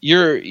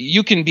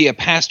 You can be a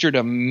pastor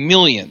to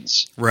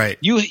millions. Right.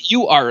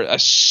 You are a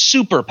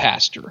super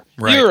pastor.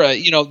 Right.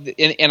 You're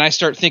and I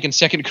start thinking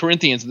 2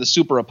 Corinthians and the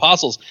super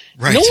apostles.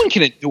 Right. No one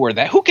can endure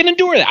that. Who can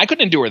endure that? I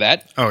couldn't endure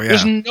that. Oh yeah.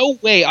 There's no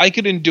way I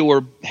could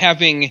endure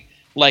having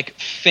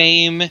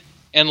fame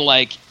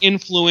and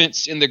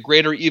influence in the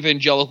greater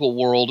evangelical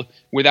world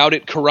without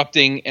it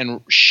corrupting and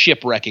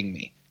shipwrecking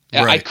me.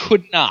 Right. I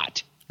could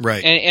not.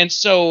 Right. And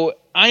so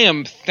I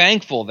am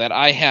thankful that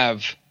I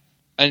have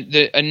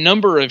a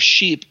number of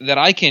sheep that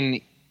I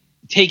can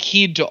take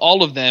heed to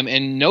all of them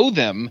and know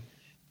them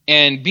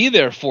and be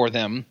there for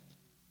them.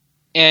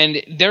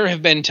 And there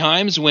have been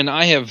times when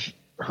I have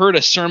heard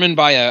a sermon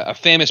by a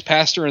famous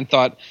pastor and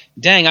thought,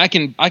 dang, I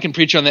can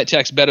preach on that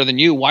text better than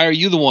you. Why are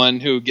you the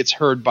one who gets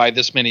heard by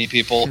this many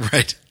people?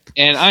 Right.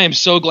 And I am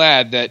so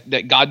glad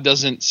that God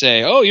doesn't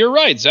say, oh, you're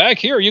right, Zach,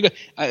 here you go.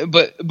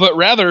 But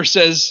rather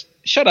says,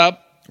 shut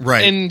up.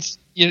 Right.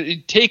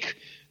 And take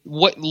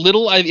what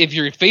little, if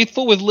you're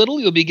faithful with little,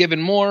 you'll be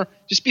given more.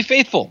 Just be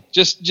faithful.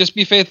 Just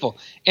be faithful.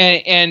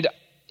 And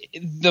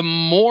the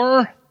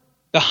more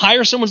the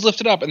higher someone's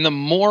lifted up and the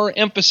more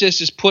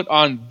emphasis is put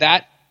on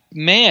that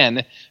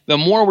man, the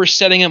more we're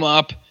setting him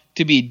up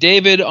to be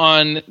David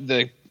on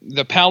the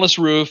palace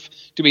roof,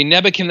 to be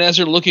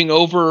Nebuchadnezzar looking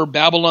over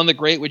Babylon the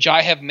Great, which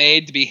I have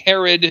made, to be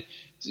Herod,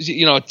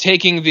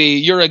 taking the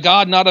 "you're a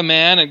god, not a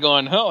man" and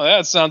going, "Oh,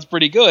 that sounds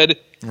pretty good."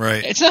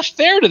 Right. It's not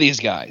fair to these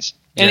guys.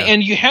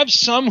 And you have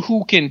some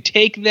who can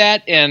take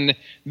that and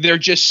they're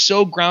just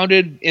so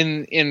grounded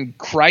in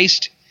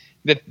Christ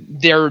that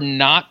they're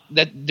not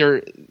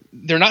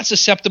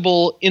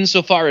susceptible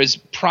insofar as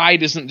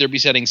pride isn't their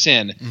besetting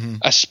sin. Mm-hmm.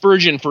 A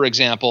Spurgeon, for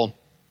example,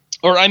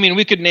 or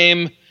we could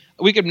name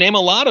a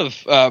lot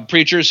of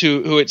preachers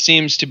who it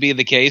seems to be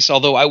the case.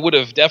 Although I would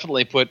have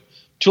definitely put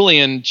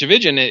Tullian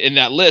Tchividjian in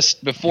that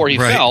list before he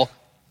fell.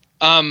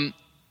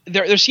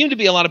 There seem to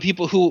be a lot of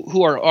people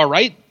who are all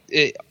right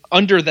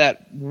under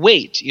that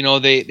weight.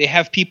 They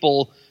have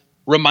people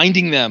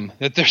reminding them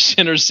that they're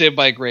sinners saved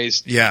by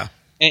grace. Yeah.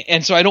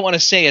 And so I don't want to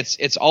say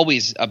it's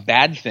always a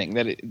bad thing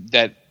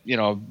that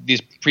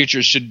these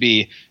preachers should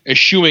be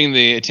eschewing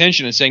the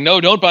attention and saying,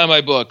 no, don't buy my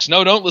books.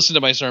 No, don't listen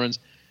to my sermons.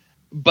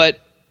 But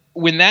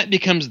when that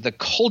becomes the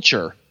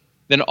culture,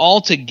 then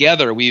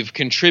altogether we've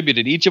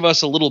contributed, each of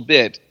us a little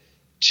bit,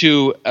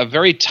 to a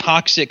very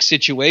toxic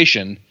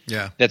situation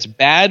that's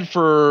bad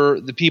for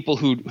the people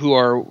who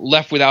are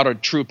left without a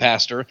true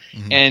pastor,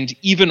 and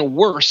even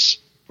worse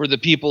for the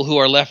people who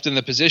are left in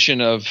the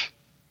position of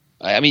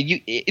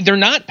they're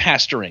not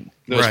pastoring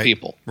those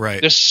people.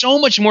 Right. There's so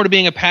much more to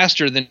being a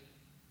pastor than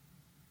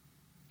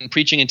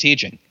preaching and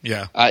teaching.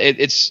 Yeah.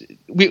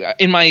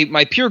 In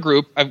my peer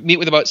group, I meet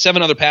with about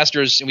 7 other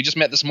pastors, and we just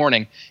met this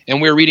morning,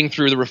 and we're reading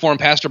through The Reformed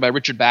Pastor by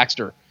Richard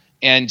Baxter.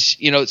 And,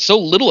 so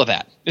little of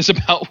that is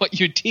about what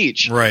you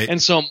teach. Right.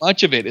 And so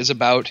much of it is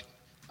about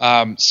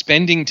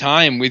spending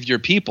time with your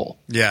people.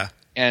 Yeah.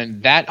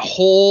 And that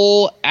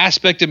whole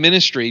aspect of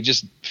ministry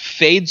just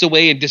fades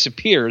away and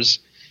disappears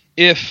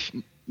if,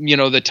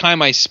 the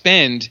time I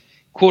spend,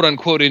 quote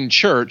unquote, in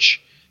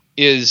church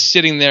is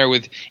sitting there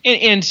with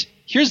and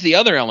here's the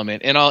other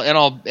element, and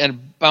I'll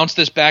bounce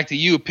this back to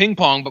you ping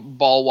pong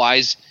ball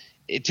wise.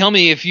 Tell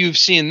me if you've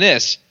seen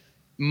this.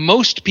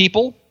 Most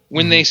people,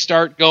 when they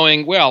start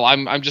going, well,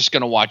 I'm just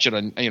going to watch it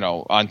on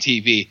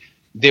TV,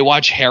 they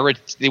watch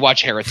heretics.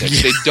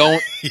 Yeah.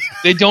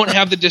 They don't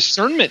have the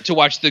discernment to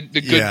watch the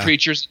good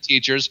preachers and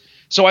teachers.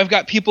 So I've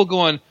got people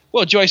going,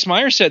 well, Joyce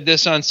Meyer said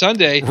this on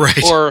Sunday,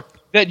 right, or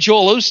that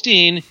Joel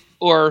Osteen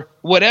or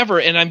whatever,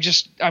 and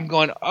I'm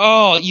going,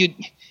 oh,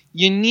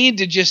 you need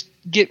to just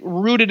get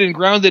rooted and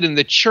grounded in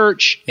the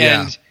church,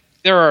 and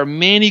there are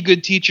many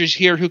good teachers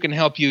here who can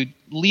help you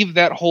leave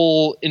that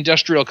whole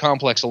industrial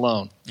complex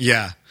alone.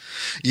 Yeah.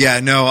 Yeah,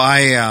 no,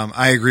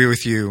 I agree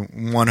with you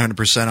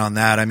 100% on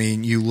that. I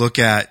mean, you look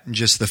at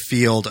just the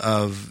field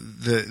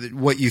of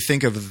what you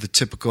think of the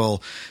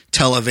typical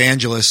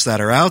televangelists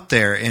that are out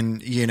there,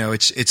 and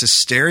it's a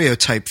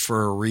stereotype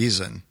for a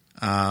reason.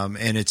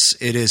 And it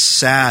is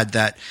sad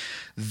that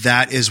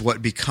is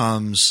what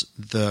becomes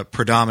the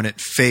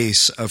predominant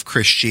face of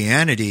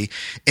Christianity,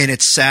 and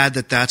it's sad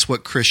that that's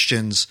what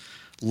Christians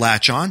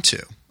latch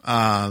onto.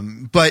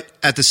 But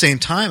at the same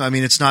time, I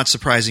mean, it's not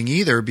surprising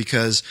either,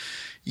 because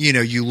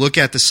you look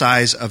at the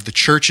size of the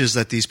churches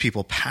that these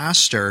people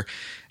pastor,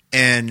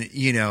 and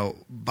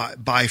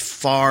by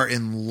far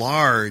and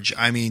large,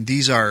 I mean,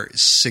 these are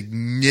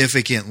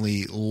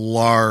significantly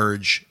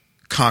large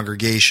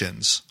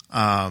congregations.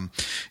 And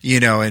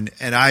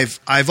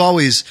I've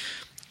always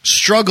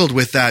struggled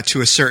with that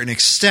to a certain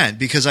extent,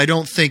 because I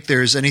don't think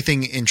there's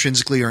anything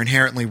intrinsically or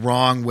inherently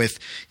wrong with,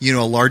 a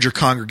larger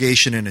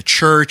congregation in a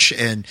church.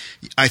 And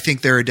I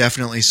think there are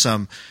definitely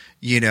some,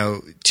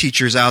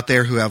 teachers out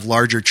there who have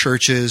larger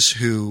churches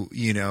who,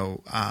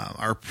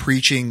 are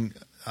preaching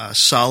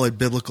solid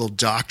biblical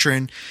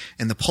doctrine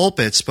in the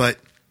pulpits, but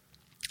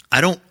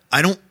I don't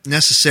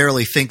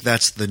necessarily think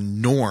that's the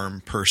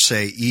norm per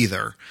se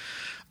either.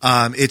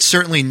 It's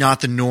certainly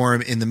not the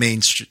norm in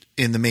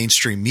the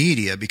mainstream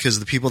media, because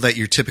the people that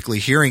you're typically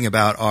hearing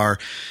about are,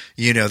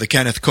 the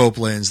Kenneth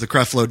Copelands, the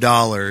Creflo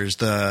Dollars,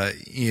 the,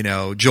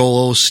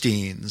 Joel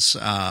Osteens,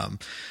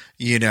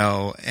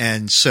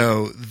 and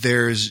so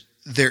there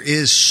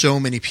is so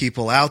many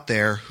people out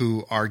there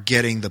who are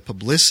getting the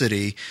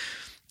publicity,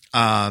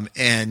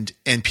 and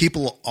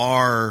people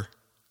are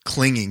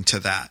clinging to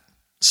that,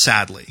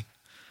 sadly,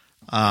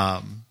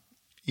 and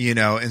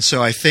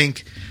so I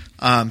think,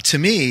 to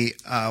me,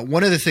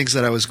 one of the things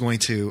that I was going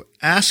to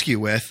ask you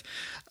with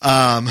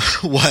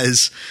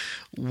was,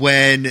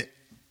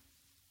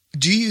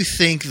 do you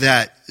think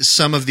that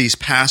some of these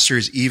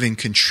pastors even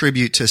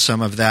contribute to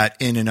some of that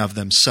in and of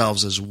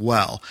themselves as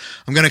well?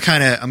 I'm going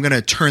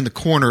to turn the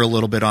corner a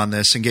little bit on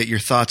this and get your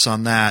thoughts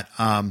on that.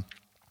 And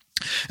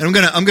I'm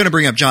going to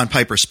bring up John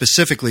Piper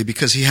specifically,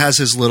 because he has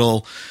his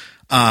little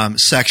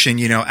section,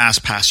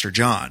 Ask Pastor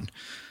John.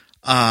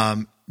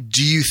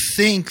 Do you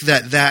think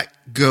that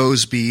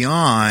goes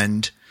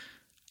beyond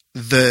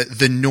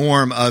the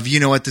norm of,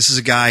 this is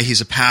a guy, he's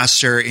a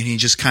pastor, and he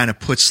just kind of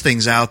puts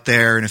things out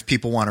there, and if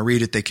people want to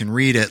read it, they can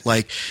read it?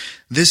 Like,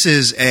 this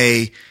is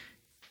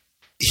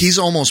he's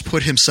almost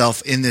put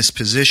himself in this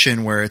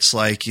position where it's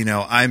like,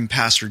 I'm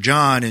Pastor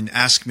John and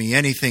ask me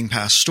anything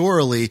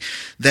pastorally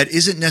that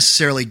isn't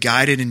necessarily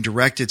guided and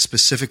directed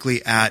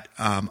specifically at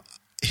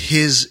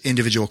his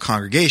individual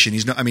congregation.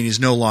 He's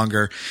no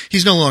longer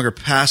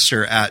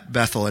pastor at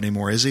Bethel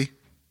anymore, is he?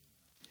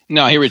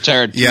 No, he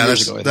retired 2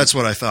 years ago. That's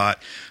what I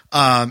thought.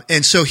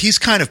 And so he's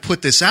kind of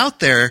put this out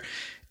there,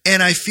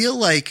 and I feel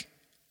like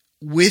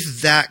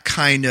with that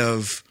kind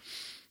of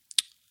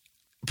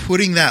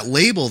putting that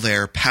label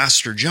there,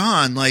 Pastor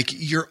John, like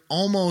you're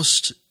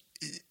almost,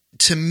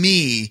 to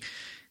me,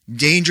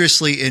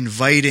 dangerously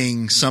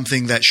inviting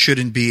something that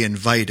shouldn't be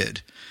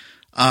invited.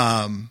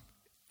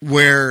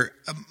 Where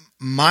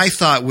my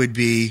thought would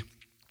be,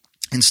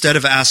 instead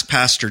of ask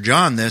Pastor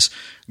John this,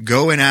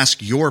 go and ask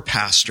your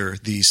pastor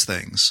these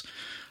things.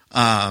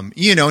 And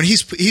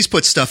he's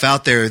put stuff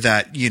out there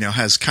that,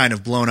 has kind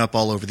of blown up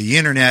all over the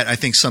internet. I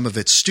think some of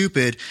it's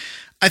stupid.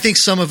 I think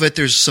some of it,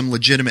 there's some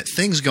legitimate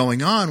things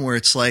going on where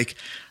it's like,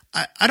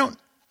 I don't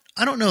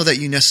know that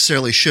you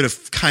necessarily should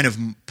have kind of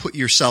put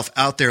yourself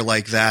out there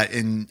like that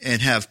and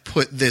have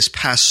put this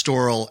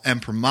pastoral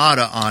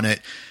imprimatur on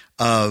it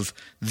of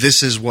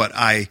this is what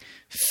I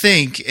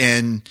think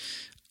and,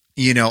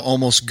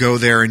 almost go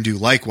there and do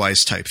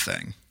likewise type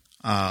thing.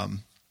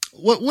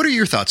 What are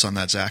your thoughts on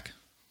that, Zach?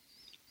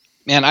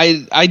 Man,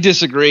 I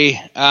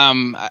disagree.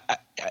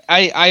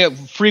 I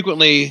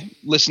frequently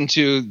listen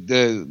to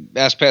the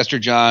Ask Pastor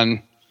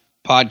John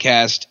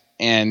podcast,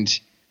 and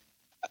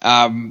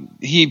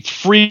he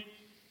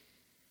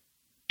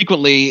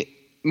frequently,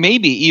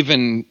 maybe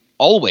even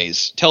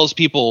always,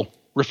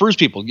 refers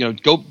people,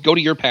 go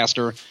to your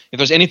pastor. If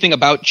there's anything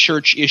about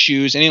church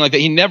issues, anything like that,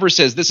 he never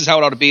says, this is how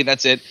it ought to be,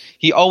 that's it.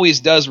 He always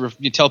does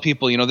tell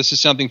people, this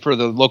is something for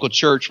the local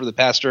church, for the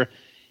pastor.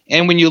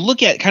 And when you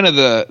look at kind of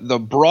the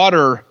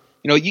broader,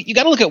 you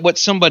got to look at what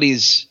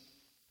somebody's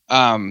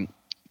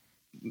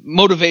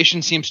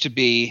motivation seems to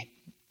be,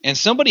 and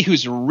somebody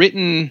who's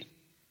written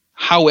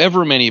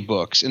however many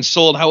books and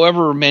sold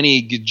however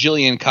many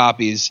gajillion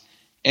copies,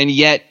 and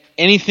yet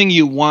anything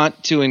you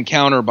want to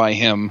encounter by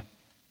him,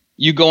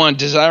 you go on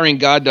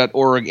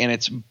desiringgod.org and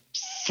it's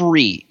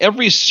free.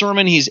 Every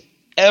sermon he's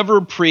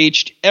ever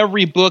preached,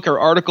 every book or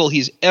article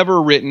he's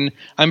ever written,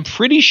 I'm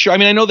pretty sure,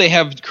 I know they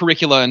have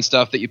curricula and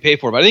stuff that you pay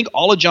for, but I think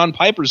all of John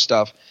Piper's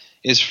stuff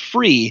is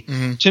free.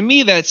 Mm-hmm. To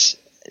me,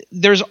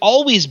 there's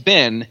always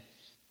been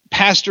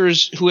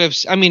pastors who have,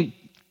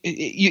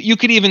 you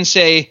could even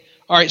say,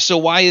 all right, so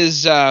why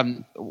is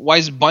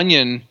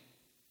Bunyan,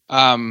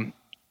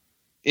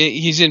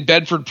 he's in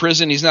Bedford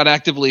prison, he's not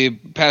actively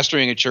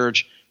pastoring a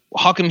church.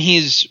 How come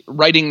he's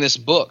writing this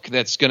book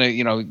that's going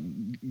to,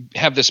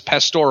 have this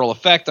pastoral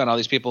effect on all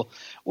these people?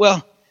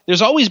 Well,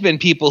 there's always been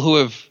people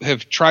who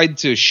have tried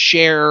to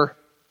share,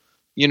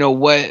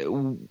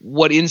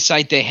 what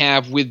insight they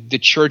have with the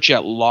church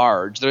at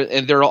large.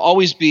 There'll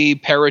always be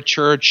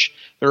parachurch.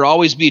 There'll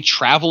always be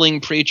traveling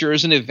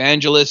preachers and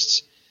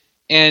evangelists.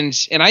 And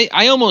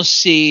I almost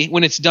see,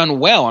 when it's done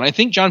well, and I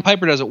think John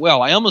Piper does it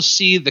well, I almost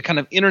see the kind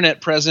of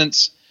internet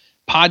presence,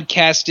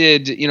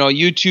 podcasted,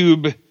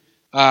 YouTube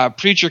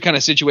preacher kind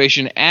of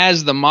situation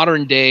as the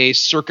modern day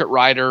circuit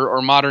rider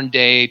or modern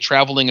day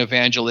traveling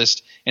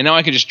evangelist. And now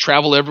I can just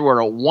travel everywhere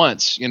at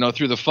once,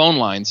 through the phone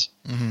lines.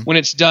 Mm-hmm. When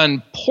it's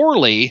done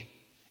poorly,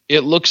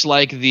 it looks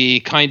like the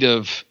kind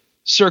of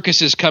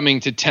circus is coming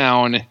to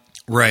town.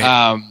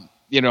 Right.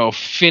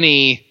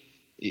 Finney,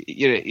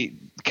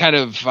 kind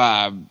of,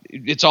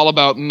 it's all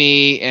about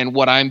me and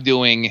what I'm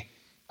doing.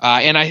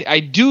 And I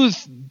do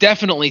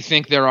definitely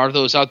think there are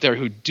those out there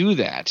who do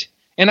that.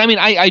 And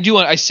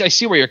I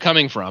see where you're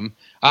coming from.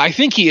 I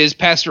think he is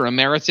pastor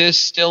emeritus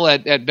still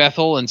at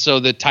Bethel, and so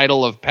the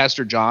title of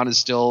Pastor John is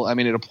still,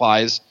 it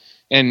applies,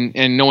 and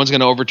no one's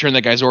going to overturn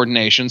that guy's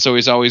ordination, so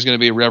he's always going to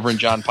be Reverend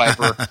John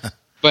Piper.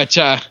 But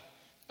of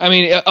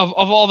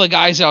all the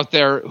guys out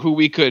there who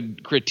we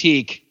could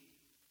critique,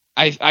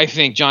 I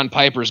think John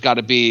Piper's got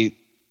to be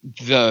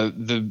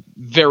the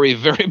very,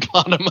 very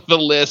bottom of the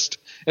list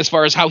as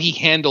far as how he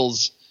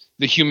handles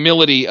the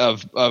humility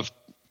of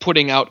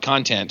putting out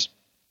content.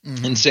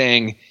 Mm-hmm. And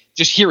saying,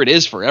 just here it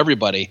is for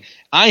everybody.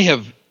 I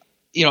have,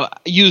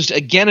 used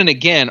again and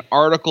again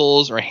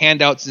articles or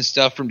handouts and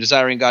stuff from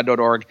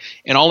desiringgod.org,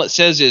 and all it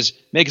says is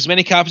make as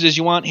many copies as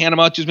you want, hand them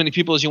out to as many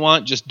people as you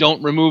want, just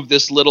don't remove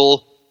this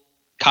little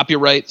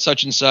copyright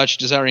such and such,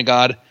 Desiring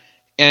God.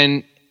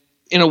 And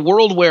in a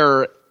world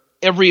where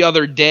every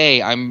other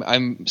day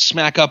I'm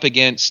smack up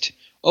against,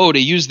 to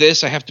use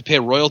this I have to pay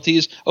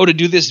royalties. To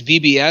do this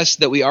VBS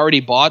that we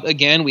already bought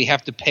again, we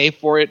have to pay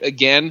for it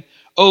again.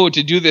 To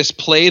do this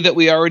play that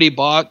we already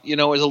bought, as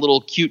a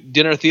little cute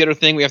dinner theater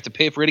thing, we have to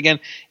pay for it again.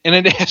 And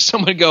then to have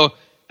someone go,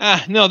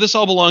 no, this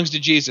all belongs to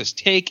Jesus.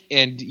 Take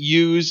and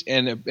use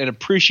and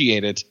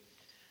appreciate it.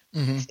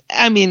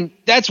 Mm-hmm.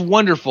 That's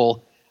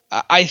wonderful.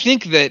 I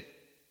think that,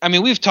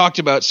 we've talked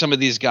about some of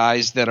these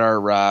guys that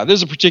are,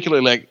 there's a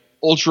particularly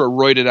ultra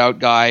roided out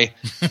guy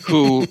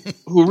who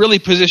really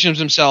positions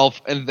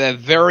himself at the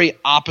very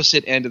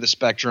opposite end of the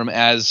spectrum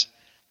as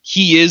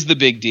he is the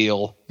big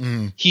deal.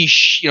 Mm. He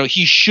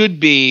should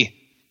be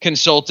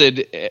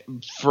consulted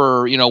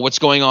for what's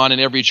going on in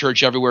every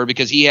church everywhere,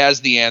 because he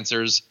has the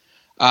answers,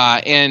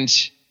 and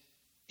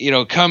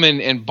come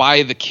and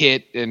buy the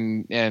kit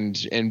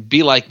and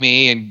be like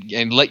me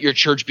and let your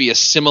church be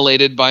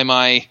assimilated by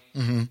my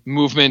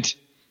movement.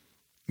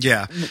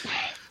 Yeah.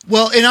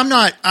 Well, and I'm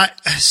not,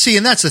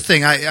 and that's the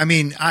thing. I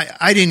mean,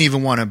 I didn't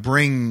even want to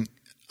bring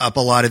up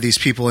a lot of these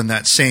people in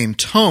that same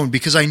tone,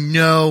 because I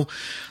know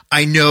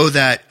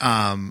that,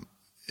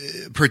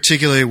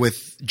 particularly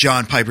with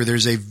John Piper,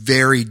 there's a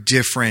very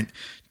different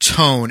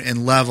tone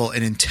and level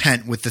and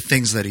intent with the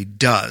things that he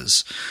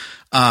does.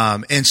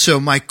 And so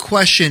my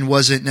question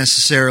wasn't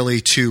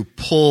necessarily to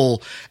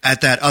pull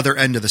at that other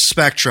end of the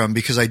spectrum,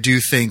 because I do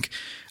think,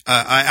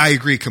 I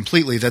agree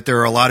completely that there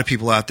are a lot of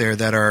people out there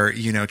that are,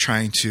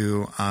 trying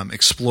to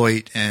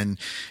exploit, and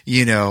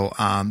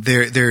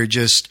they're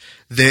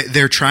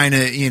trying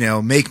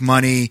to make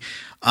money,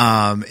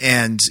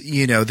 and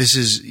this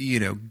is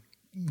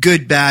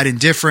good, bad, and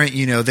different.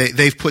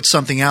 They've put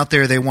something out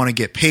there, they want to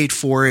get paid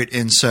for it,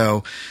 and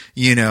so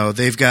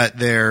they've got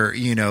their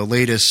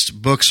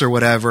latest books or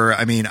whatever.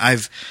 I mean,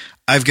 I've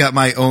got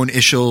my own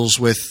issues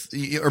with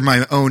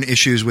Mr.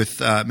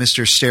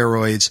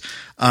 Steroids.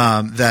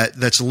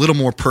 That's a little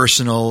more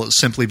personal,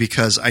 simply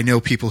because I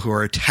know people who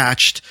are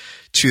attached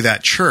to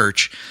that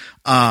church.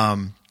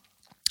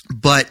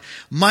 But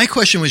my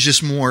question was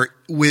just more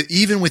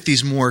even with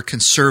these more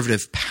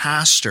conservative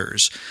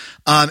pastors.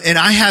 And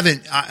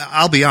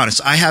I'll be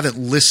honest, I haven't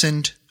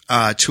listened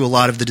to a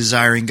lot of the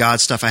Desiring God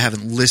stuff. I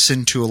haven't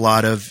listened to a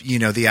lot of,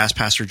 the Ask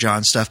Pastor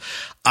John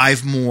stuff.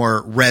 I've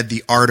more read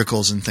the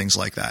articles and things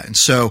like that. And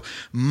so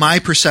my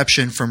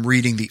perception from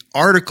reading the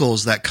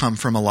articles that come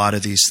from a lot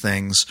of these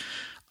things,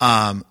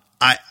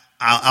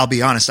 I'll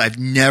be honest, I've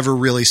never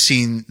really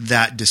seen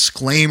that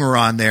disclaimer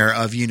on there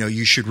of,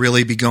 you should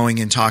really be going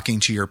and talking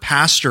to your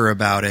pastor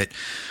about it.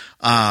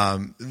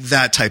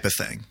 That type of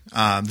thing.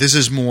 This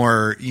is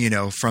more,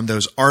 from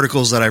those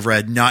articles that I've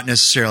read, not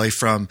necessarily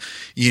from,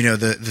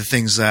 the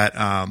things that,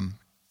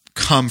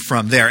 come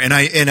from there. And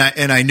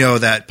I know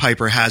that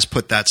Piper has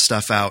put that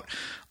stuff out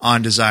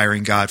on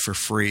Desiring God for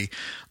free.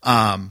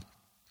 I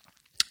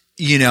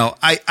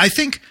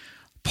think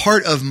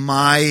part of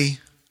my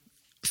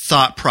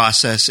thought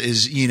process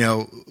is,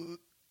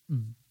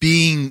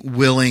 being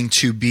willing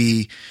to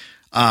be,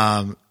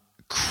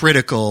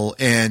 critical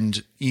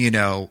and,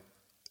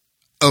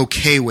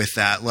 okay with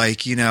that. Like,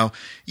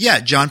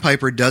 John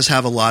Piper does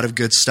have a lot of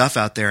good stuff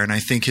out there, and I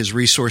think his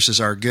resources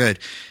are good.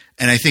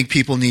 And I think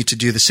people need to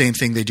do the same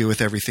thing they do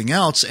with everything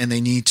else, and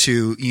they need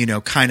to,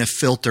 kind of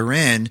filter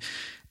in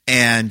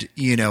and,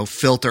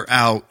 filter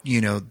out,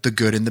 the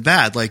good and the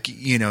bad. Like,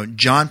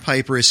 John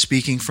Piper is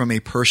speaking from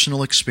a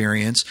personal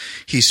experience.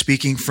 He's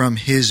speaking from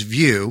his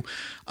view.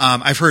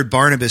 I've heard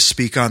Barnabas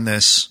speak on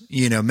this,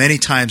 many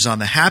times on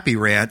the Happy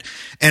Rant,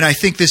 and I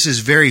think this is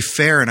very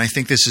fair, and I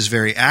think this is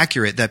very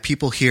accurate, that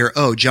people hear,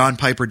 oh, John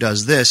Piper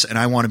does this, and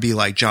I want to be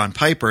like John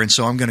Piper, and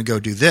so I'm going to go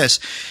do this.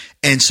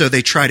 And so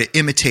they try to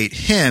imitate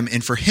him,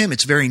 and for him,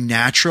 it's very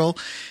natural,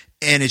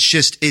 and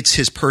it's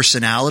his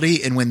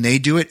personality, and when they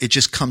do it, it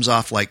just comes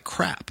off like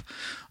crap.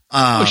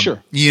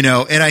 Sure.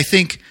 And I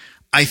think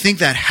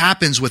that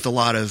happens with a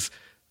lot of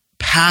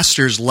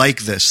pastors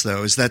like this,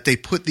 though, is that they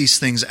put these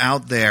things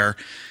out there,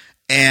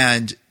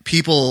 and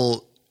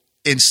people,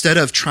 instead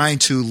of trying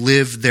to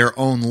live their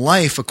own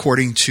life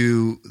according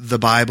to the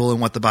Bible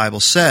and what the Bible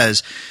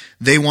says,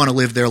 they want to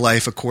live their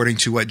life according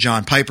to what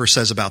John Piper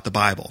says about the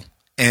Bible.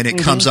 And it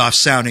comes off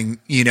sounding,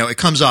 it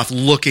comes off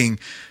looking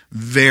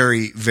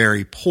very,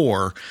 very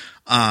poor,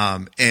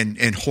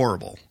 and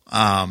horrible.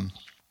 I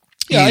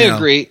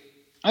agree.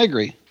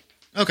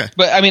 Okay.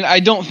 But I mean, I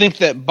don't think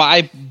that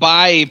by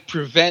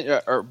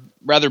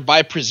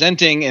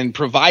presenting and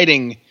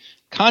providing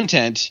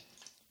content,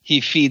 he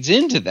feeds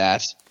into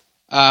that.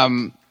 I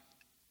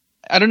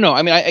don't know.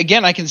 I mean,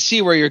 I can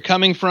see where you're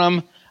coming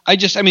from.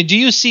 Do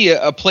you see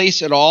a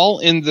place at all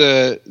in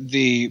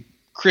the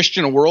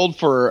Christian world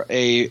for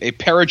a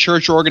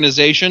parachurch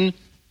organization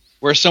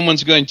where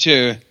someone's going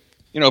to,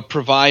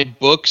 provide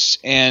books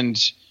and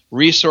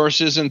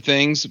resources and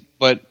things,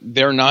 but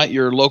they're not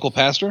your local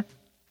pastor?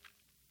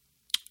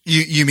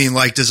 You mean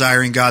like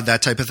Desiring God,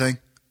 that type of thing?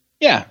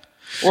 Yeah.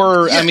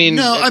 Or yeah,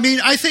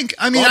 I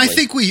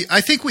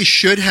think we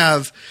should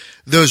have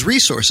those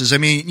resources.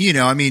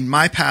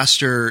 My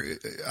pastor,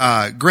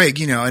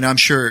 Greg, and I'm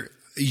sure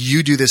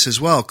you do this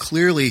as well.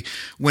 Clearly,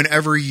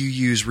 whenever you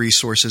use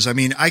resources,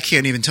 I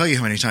can't even tell you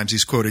how many times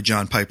he's quoted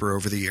John Piper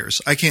over the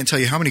years. I can't tell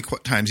you how many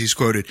times he's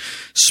quoted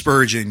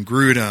Spurgeon,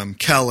 Grudem,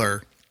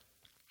 Keller,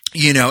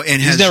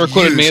 and he's never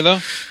quoted me, though?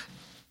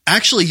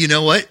 Actually, you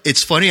know what?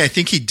 It's funny. I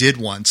think he did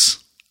once.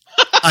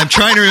 I'm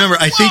trying to remember.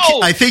 I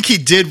think he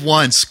did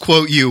once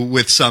quote you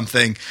with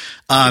something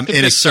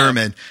in a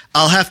sermon.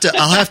 I'll have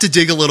to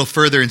dig a little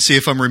further and see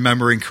if I'm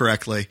remembering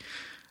correctly.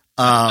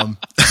 But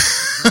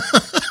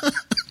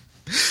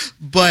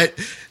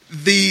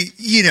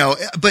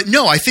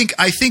no, I think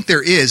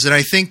there is, and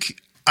I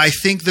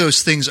think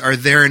those things are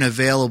there and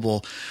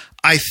available.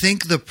 I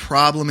think the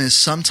problem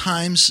is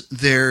sometimes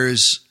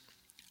there's,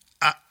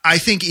 I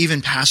think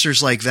even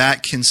pastors like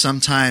that can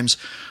sometimes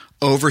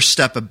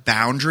overstep a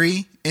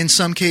boundary in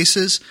some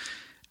cases.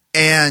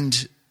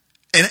 And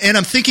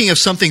I'm thinking of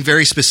something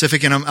very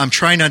specific, and I'm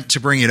trying not to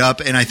bring it up,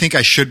 and I think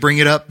I should bring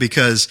it up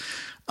because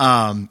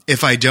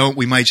if I don't,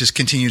 we might just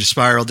continue to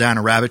spiral down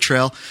a rabbit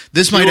trail.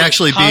 This might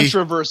actually be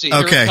controversy.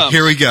 Okay,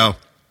 here we go.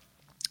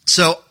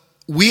 So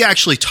we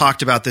actually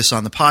talked about this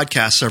on the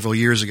podcast several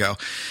years ago,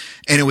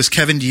 and it was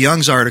Kevin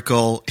DeYoung's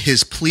article,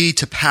 his plea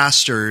to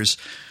pastors.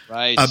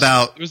 Right.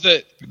 About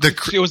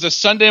it was a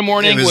Sunday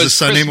morning. It was a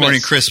Sunday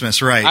morning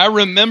Christmas, right? I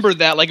remember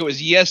that like it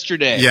was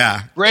yesterday.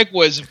 Yeah. Greg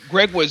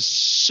was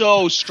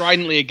so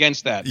stridently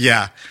against that.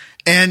 Yeah.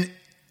 And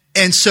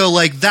so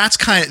like that's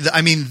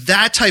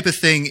that type of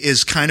thing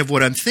is kind of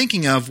what I'm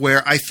thinking of,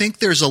 where I think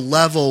there's a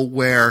level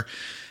where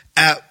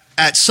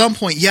at some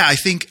point, I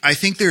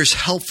think there's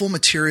helpful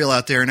material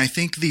out there, and I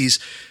think these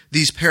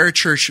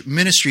parachurch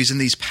ministries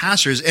and these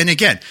pastors, and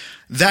again,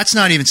 that's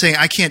not even saying,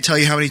 I can't tell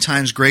you how many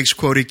times Greg's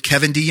quoted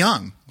Kevin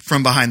DeYoung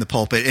from behind the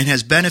pulpit and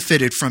has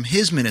benefited from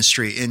his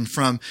ministry and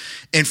from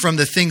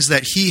the things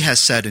that he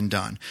has said and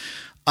done.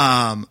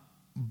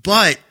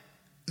 But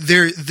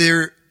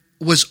there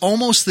was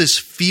almost this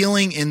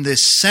feeling in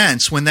this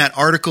sense when that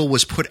article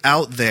was put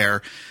out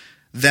there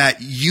that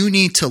you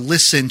need to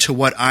listen to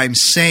what I'm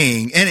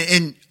saying.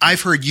 And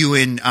I've heard you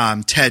and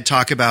Ted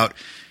talk about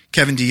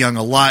Kevin DeYoung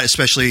a lot,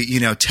 especially,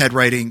 Ted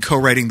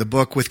co-writing the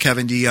book with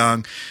Kevin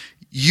DeYoung.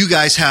 You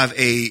guys have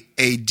a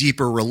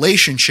deeper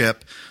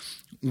relationship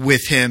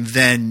with him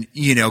than,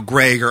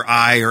 Greg or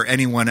I or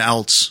anyone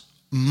else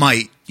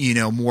might,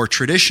 more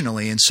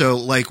traditionally. And so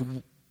like,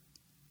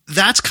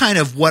 that's kind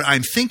of what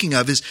I'm thinking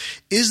of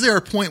is there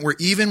a point where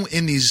even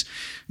in these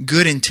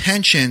good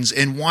intentions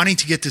and wanting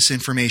to get this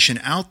information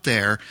out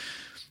there,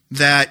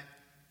 that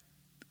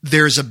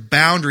there's a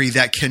boundary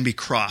that can be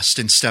crossed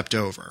and stepped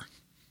over?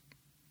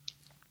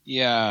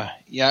 Yeah.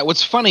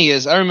 What's funny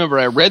is I remember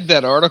I read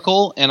that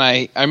article and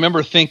I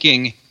remember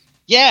thinking,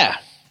 yeah,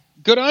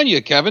 good on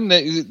you,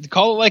 Kevin.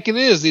 Call it like it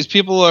is. These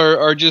people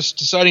are just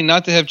deciding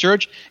not to have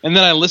church. And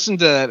then I listened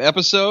to that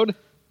episode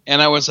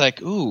and I was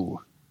like, ooh.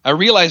 I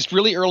realized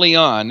really early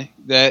on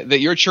that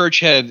your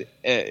church had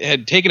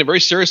taken it very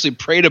seriously,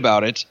 prayed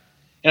about it.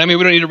 And I mean,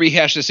 we don't need to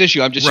rehash this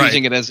issue. I'm just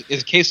using it as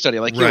a case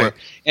study like you were.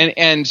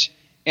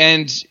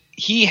 And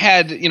he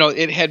had,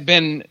 it had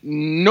been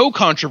no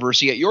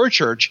controversy at your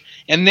church.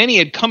 And then he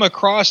had come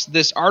across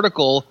this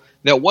article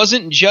that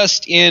wasn't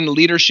just in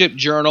Leadership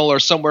Journal or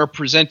somewhere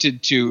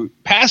presented to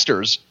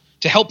pastors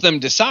to help them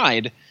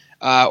decide,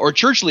 or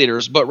church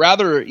leaders, but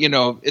rather,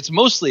 it's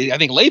mostly, I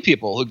think, lay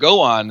people who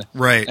go on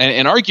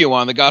and argue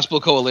on the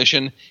Gospel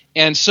Coalition.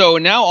 And so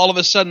now all of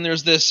a sudden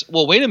there's this,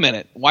 well, wait a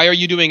minute, why are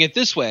you doing it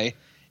this way?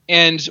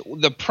 And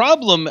the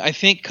problem, I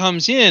think,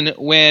 comes in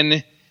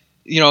when,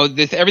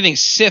 everything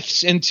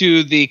sifts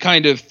into the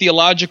kind of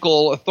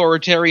theological,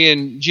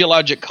 authoritarian,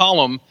 geologic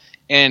column,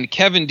 and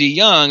Kevin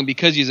DeYoung,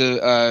 because he's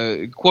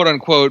a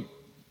quote-unquote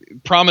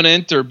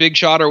prominent or big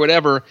shot or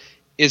whatever,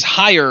 is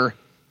higher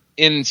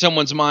in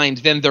someone's mind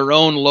than their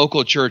own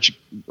local church,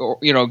 or,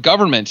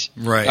 government,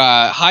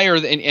 higher.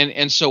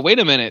 And so, wait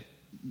a minute,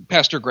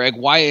 Pastor Greg,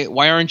 why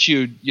aren't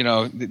you,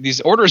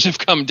 these orders have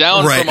come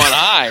down from on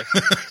high.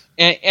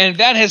 and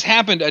that has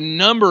happened a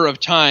number of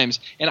times.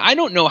 And I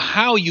don't know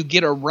how you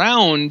get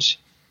around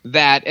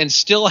that and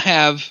still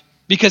have,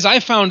 because I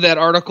found that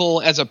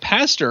article as a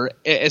pastor,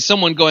 as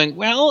someone going,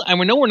 well, I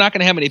know we're not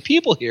going to have any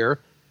people here.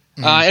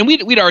 And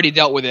we'd already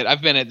dealt with it.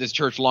 I've been at this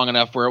church long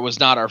enough where it was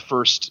not our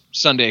first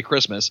Sunday at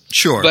Christmas.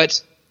 Sure.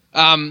 But,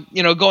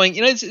 going,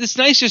 it's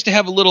nice just to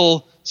have a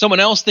little someone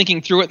else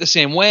thinking through it the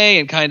same way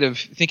and kind of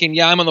thinking,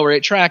 yeah, I'm on the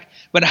right track.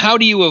 But how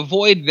do you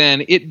avoid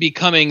then it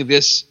becoming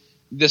this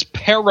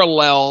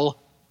parallel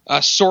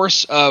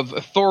source of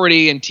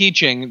authority and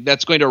teaching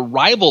that's going to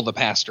rival the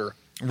pastor?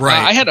 Right.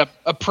 I had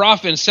a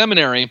prof in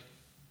seminary.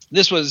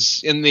 This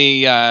was in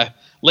the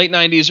late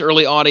 90s,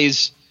 early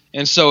aughties.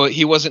 And so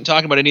he wasn't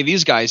talking about any of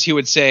these guys. He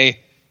would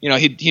say,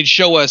 he'd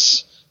show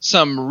us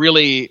some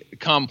really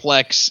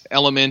complex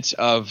element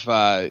of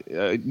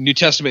New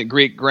Testament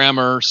Greek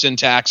grammar,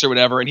 syntax, or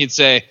whatever, and he'd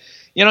say,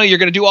 you're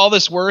going to do all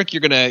this work.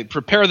 You're going to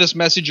prepare this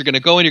message. You're going to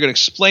go and you're going to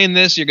explain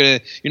this. You're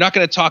not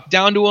going to talk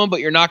down to them, but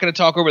you're not going to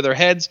talk over their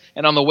heads.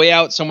 And on the way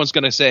out, someone's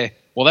going to say,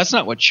 well, that's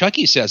not what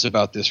Chucky says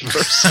about this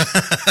verse.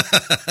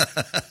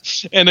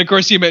 And of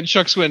course, he meant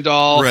Chuck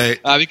Swindoll,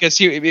 right? Because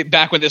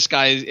back when this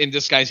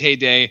guy's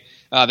heyday,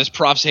 this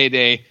prof's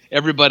heyday,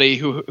 everybody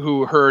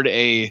who heard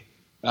a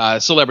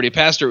celebrity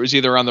pastor, it was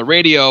either on the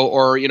radio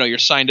or you're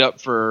signed up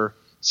for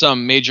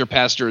some major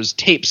pastor's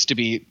tapes to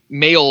be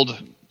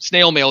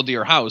snail mailed to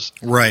your house,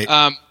 right?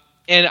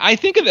 And I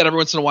think of that every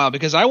once in a while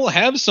because I will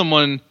have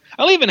someone.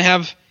 I'll even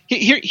have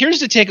here's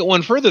to take it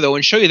one further though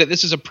and show you that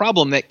this is a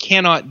problem that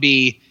cannot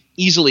be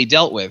easily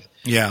dealt with.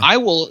 Yeah, I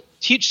will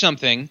teach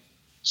something.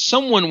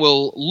 Someone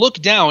will look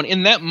down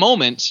in that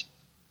moment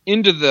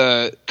into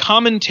the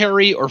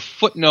commentary or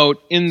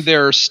footnote in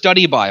their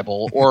study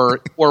Bible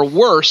or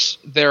worse,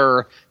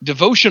 their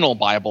devotional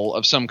Bible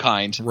of some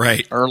kind,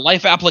 right, or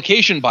life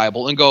application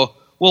Bible, and go,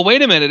 well,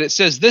 wait a minute, it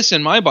says this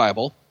in my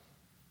Bible.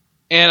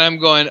 And I'm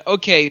going,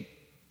 okay,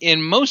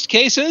 in most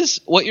cases,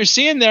 what you're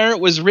seeing there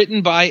was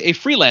written by a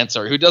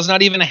freelancer who does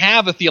not even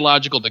have a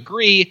theological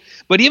degree.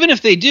 But even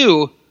if they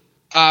do,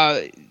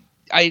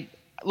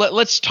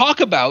 let's talk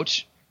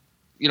about,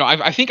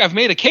 I think I've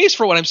made a case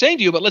for what I'm saying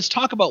to you, but let's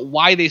talk about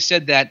why they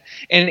said that.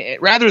 And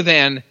rather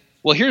than,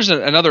 well, here's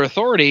another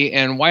authority,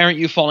 and why aren't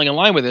you falling in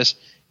line with this?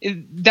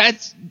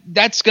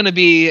 That's going to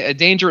be a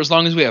danger as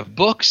long as we have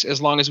books,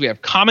 as long as we have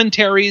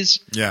commentaries,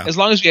 as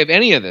long as we have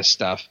any of this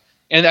stuff.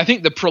 And I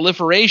think the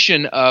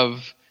proliferation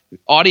of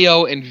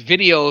audio and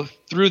video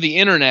through the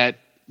internet,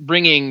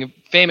 bringing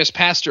famous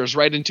pastors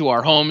right into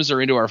our homes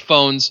or into our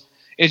phones,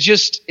 it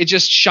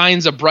just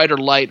shines a brighter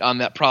light on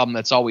that problem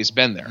that's always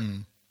been there,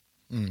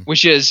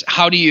 which is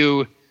how do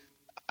you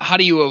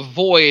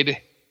avoid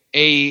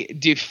a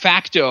de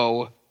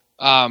facto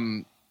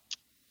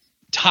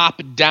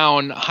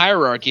top-down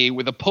hierarchy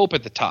with a pope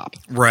at the top,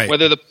 right?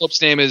 Whether the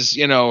pope's name is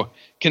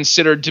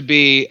considered to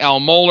be Al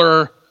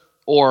Mohler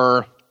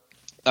or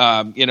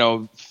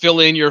fill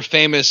in your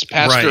famous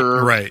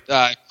pastor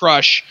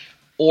crush,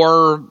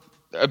 or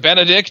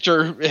Benedict,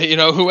 or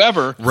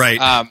whoever.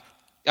 Right. I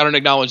don't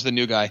acknowledge the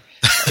new guy.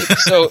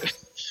 So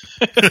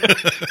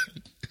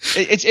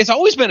it's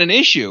always been an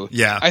issue.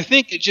 Yeah. I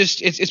think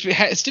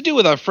it's to do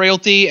with our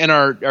frailty and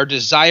our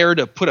desire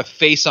to put a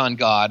face on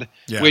God,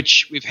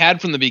 which we've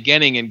had from the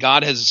beginning, and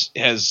God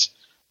has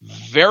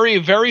very,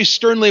 very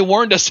sternly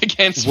warned us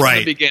against from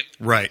the beginning.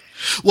 Right.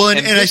 Well,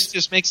 and this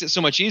just makes it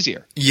so much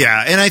easier.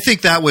 Yeah, and I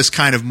think that was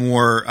kind of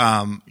more,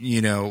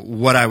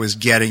 what I was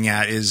getting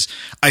at is,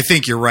 I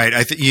think you're right.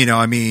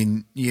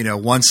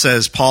 One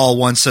says Paul,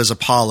 one says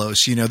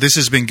Apollos. This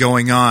has been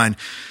going on,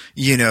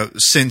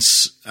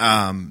 since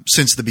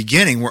the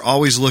beginning. We're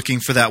always looking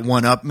for that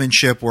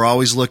one-upmanship. We're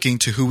always looking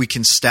to who we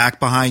can stack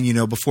behind.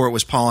 Before it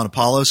was Paul and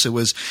Apollos, it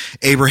was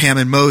Abraham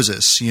and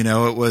Moses.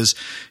 It was,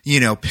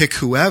 pick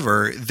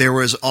whoever. There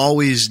was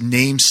always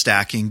name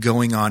stacking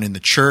going on in the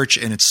church,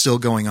 and it's still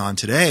going on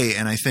today.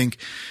 And I think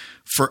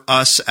for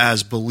us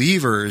as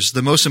believers,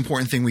 the most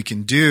important thing we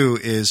can do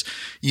is,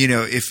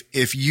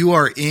 if you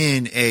are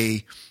in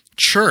a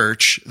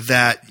church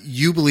that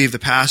you believe the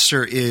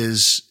pastor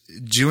is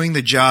doing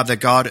the job that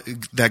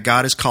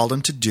God has called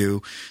him to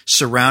do,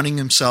 surrounding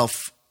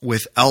himself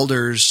with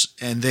elders,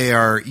 and they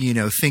are,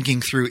 thinking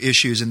through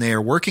issues and they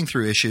are working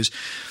through issues.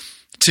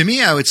 To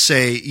me, I would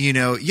say,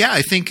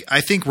 I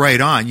think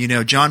right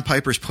on. John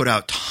Piper's put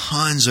out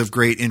tons of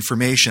great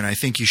information. I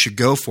think you should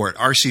go for it.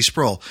 R.C.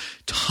 Sproul,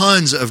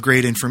 tons of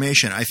great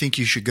information. I think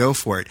you should go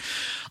for it.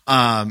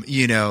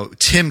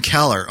 Tim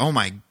Keller, oh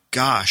my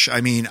gosh.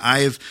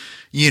 I've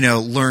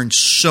learned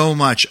so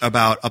much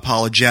about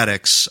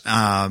apologetics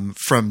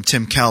from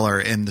Tim Keller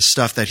and the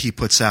stuff that he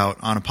puts out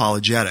on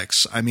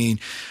apologetics. I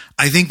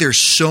think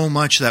there's so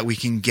much that we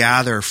can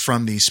gather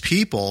from these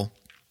people,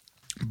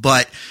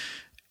 but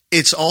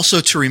it's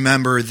also to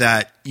remember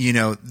that,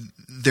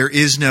 there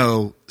is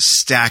no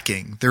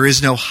stacking. There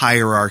is no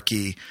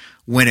hierarchy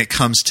when it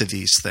comes to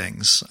these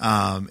things.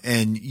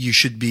 And you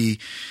should be,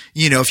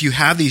 if you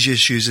have these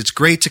issues, it's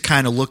great to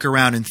kind of look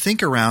around and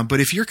think around. But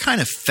if you're kind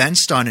of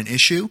fenced on an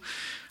issue,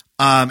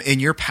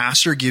 and your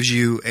pastor gives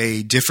you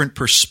a different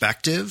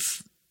perspective,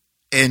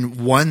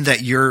 and one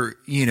that you're,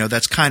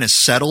 that's kind of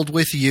settled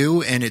with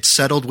you and it's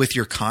settled with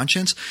your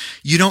conscience,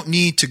 you don't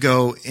need to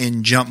go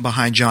and jump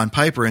behind John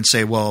Piper and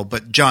say, well,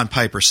 but John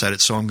Piper said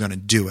it, so I'm going to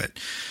do it.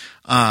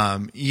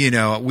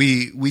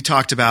 We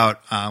talk about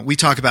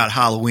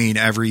Halloween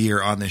every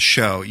year on this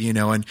show,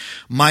 and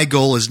my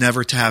goal is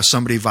never to have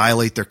somebody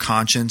violate their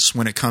conscience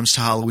when it comes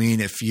to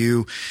Halloween. If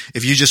you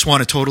just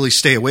want to totally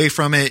stay away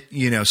from it,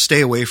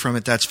 stay away from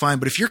it, that's fine.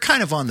 But if you're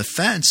kind of on the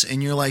fence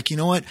and you're like, you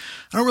know what,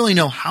 I don't really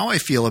know how I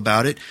feel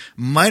about it,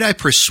 might I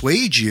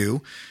persuade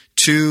you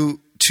to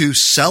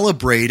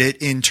celebrate it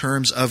in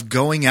terms of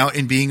going out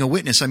and being a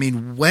witness?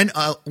 When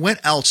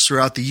else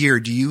throughout the year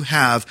do you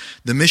have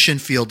the mission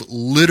field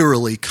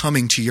literally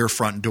coming to your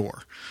front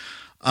door?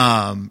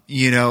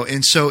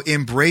 And so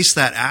embrace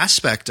that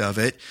aspect of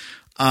it.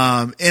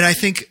 And I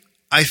think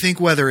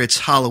whether it's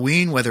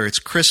Halloween, whether it's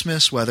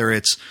Christmas, whether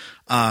it's,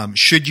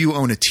 should you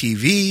own a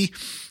TV?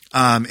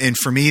 And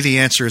for me, the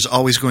answer is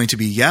always going to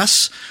be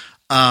yes.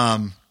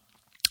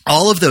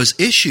 All of those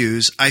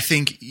issues, I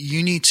think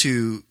you need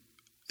to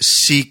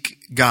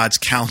seek God's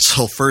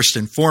counsel first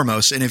and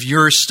foremost. And if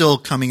you're still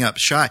coming up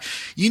shy,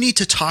 you need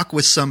to talk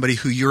with somebody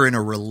who you're in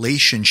a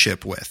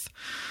relationship with.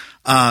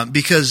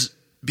 Because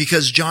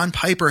John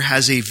Piper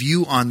has a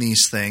view on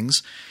these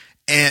things,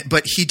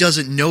 but he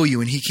doesn't know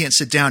you, and he can't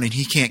sit down and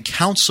he can't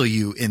counsel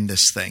you in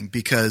this thing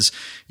because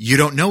you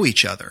don't know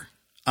each other.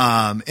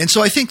 And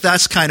so I think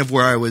that's kind of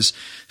where I was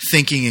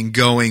thinking and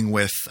going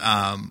with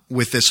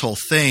this whole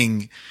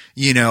thing.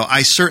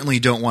 I certainly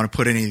don't want to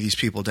put any of these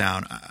people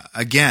down.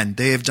 Again,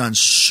 they have done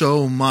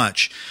so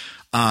much,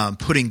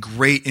 putting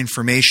great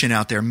information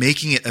out there,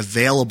 making it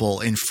available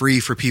and free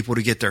for people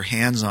to get their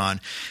hands on.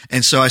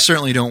 And so I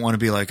certainly don't want to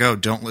be like, oh,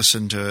 don't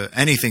listen to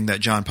anything that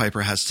John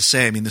Piper has to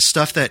say. The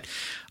stuff that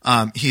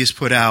he has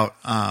put out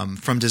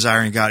from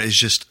Desiring God is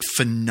just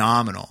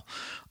phenomenal.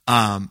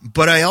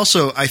 But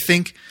I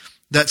think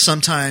that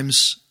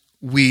sometimes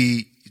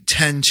we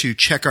tend to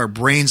check our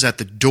brains at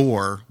the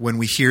door when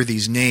we hear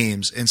these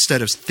names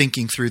instead of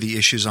thinking through the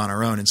issues on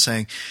our own and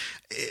saying,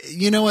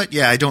 you know what?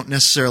 Yeah, I don't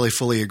necessarily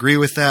fully agree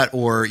with that.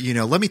 Or,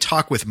 let me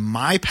talk with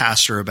my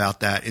pastor about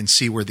that and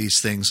see where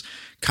these things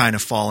kind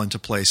of fall into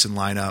place and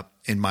line up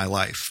in my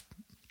life.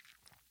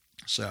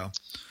 So.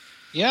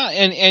 Yeah.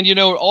 And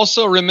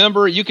also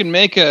remember, you can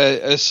make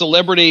a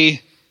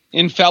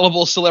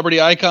infallible celebrity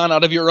icon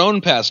out of your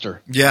own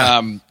pastor. Yeah.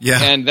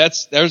 And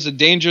there's a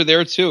danger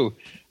there too.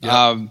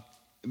 Yeah.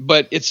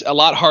 But it's a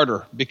lot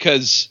harder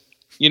because,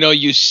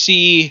 you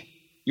see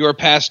your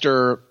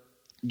pastor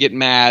get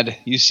mad.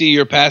 You see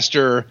your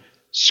pastor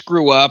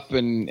screw up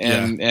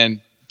and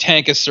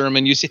tank a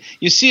sermon. You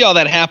see all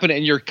that happen,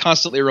 and you're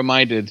constantly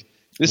reminded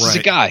this is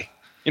a guy.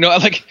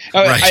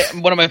 Right.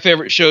 One of my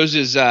favorite shows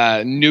is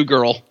New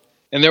Girl,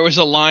 and there was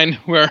a line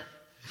where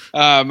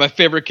my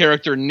favorite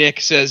character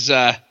Nick says,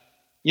 I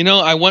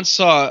once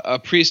saw a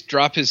priest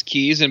drop his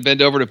keys and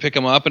bend over to pick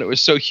them up, and it was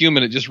so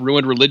human it just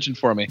ruined religion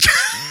for me.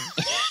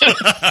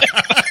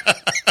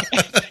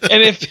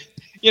 And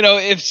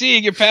if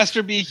seeing your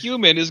pastor be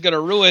human is going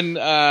to ruin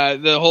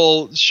the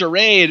whole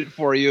charade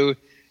for you,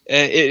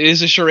 it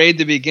is a charade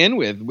to begin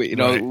with.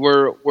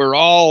 We're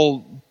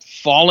all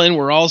fallen,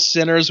 we're all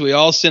sinners, we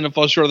all sin and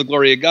fall short of the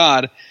glory of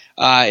God.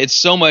 It's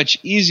so much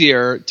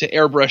easier to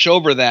airbrush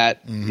over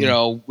that,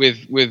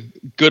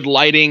 with good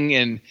lighting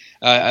and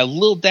a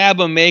little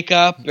dab of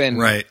makeup and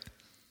right.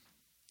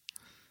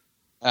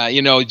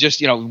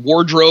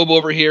 Wardrobe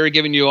over here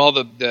giving you all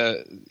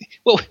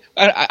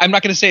I'm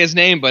not going to say his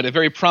name, but a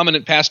very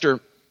prominent pastor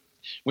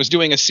was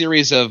doing a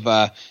series of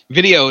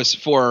videos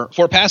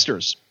for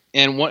pastors,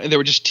 and they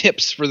were just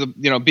tips for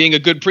being a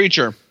good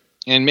preacher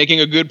and making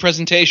a good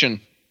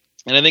presentation.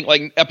 And I think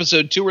like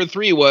episode 2 or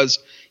 3 was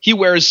he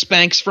wears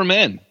Spanx for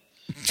men.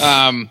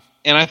 And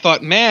I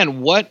thought,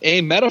 man, what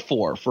a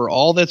metaphor for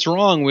all that's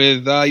wrong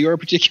with your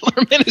particular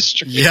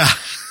ministry. Yeah.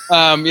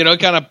 Kind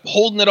of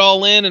holding it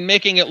all in and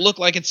making it look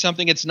like it's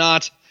something it's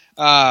not.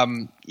 That's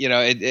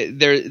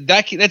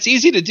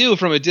easy to do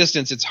from a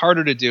distance. It's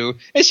harder to do.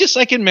 It's just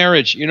like in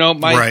marriage,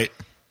 right.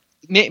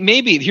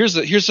 Maybe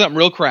here's something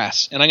real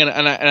crass, and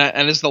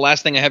and this is the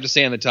last thing I have to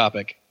say on the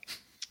topic.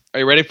 Are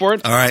you ready for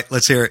it? All right,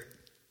 let's hear it.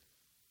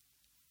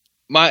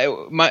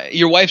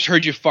 Your wife's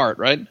heard you fart,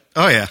 right?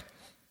 Oh yeah.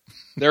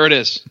 There it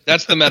is.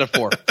 That's the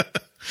metaphor.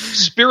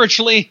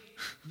 Spiritually,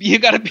 you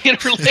got to be in a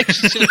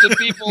relationship with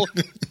people.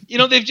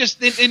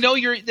 They know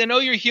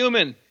you're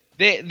human.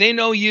 They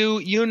know you.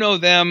 You know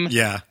them.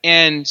 Yeah.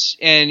 And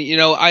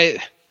I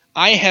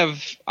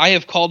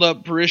have called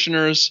up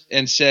parishioners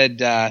and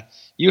said,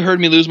 "You heard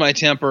me lose my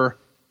temper.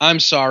 I'm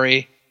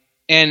sorry,"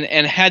 and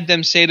had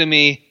them say to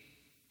me,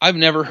 "I've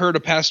never heard a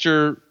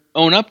pastor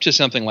own up to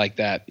something like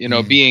that."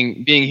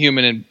 Being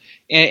human,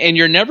 and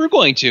you're never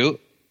going to,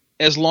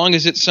 as long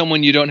as it's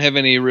someone you don't have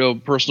any real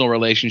personal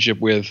relationship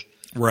with.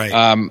 Right.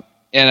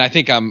 And I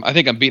think I'm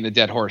beating a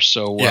dead horse.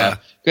 So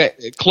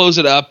close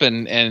it up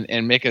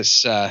and make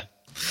us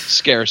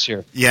scarce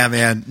here. Yeah,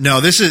 man.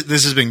 No, this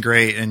has been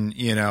great, and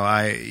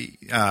I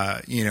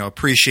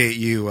appreciate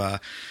you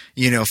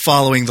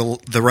following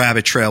the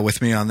rabbit trail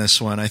with me on this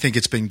one. I think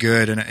it's been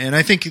good, and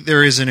I think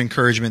there is an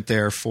encouragement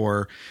there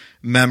for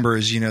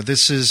members.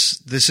 This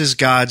is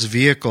God's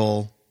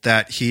vehicle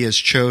that He has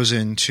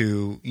chosen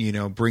to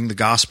bring the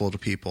gospel to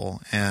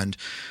people, and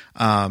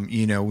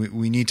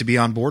we need to be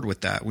on board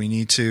with that. We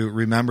need to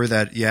remember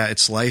that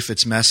it's life,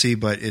 it's messy,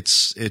 but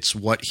it's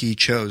what He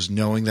chose,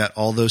 knowing that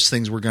all those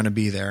things were going to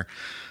be there.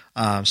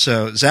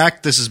 So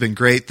Zach, this has been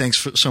great.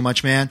 Thanks so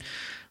much, man.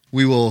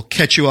 We will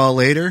catch you all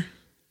later.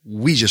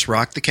 We just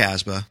rocked the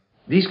Casbah.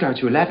 Please go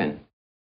to 11.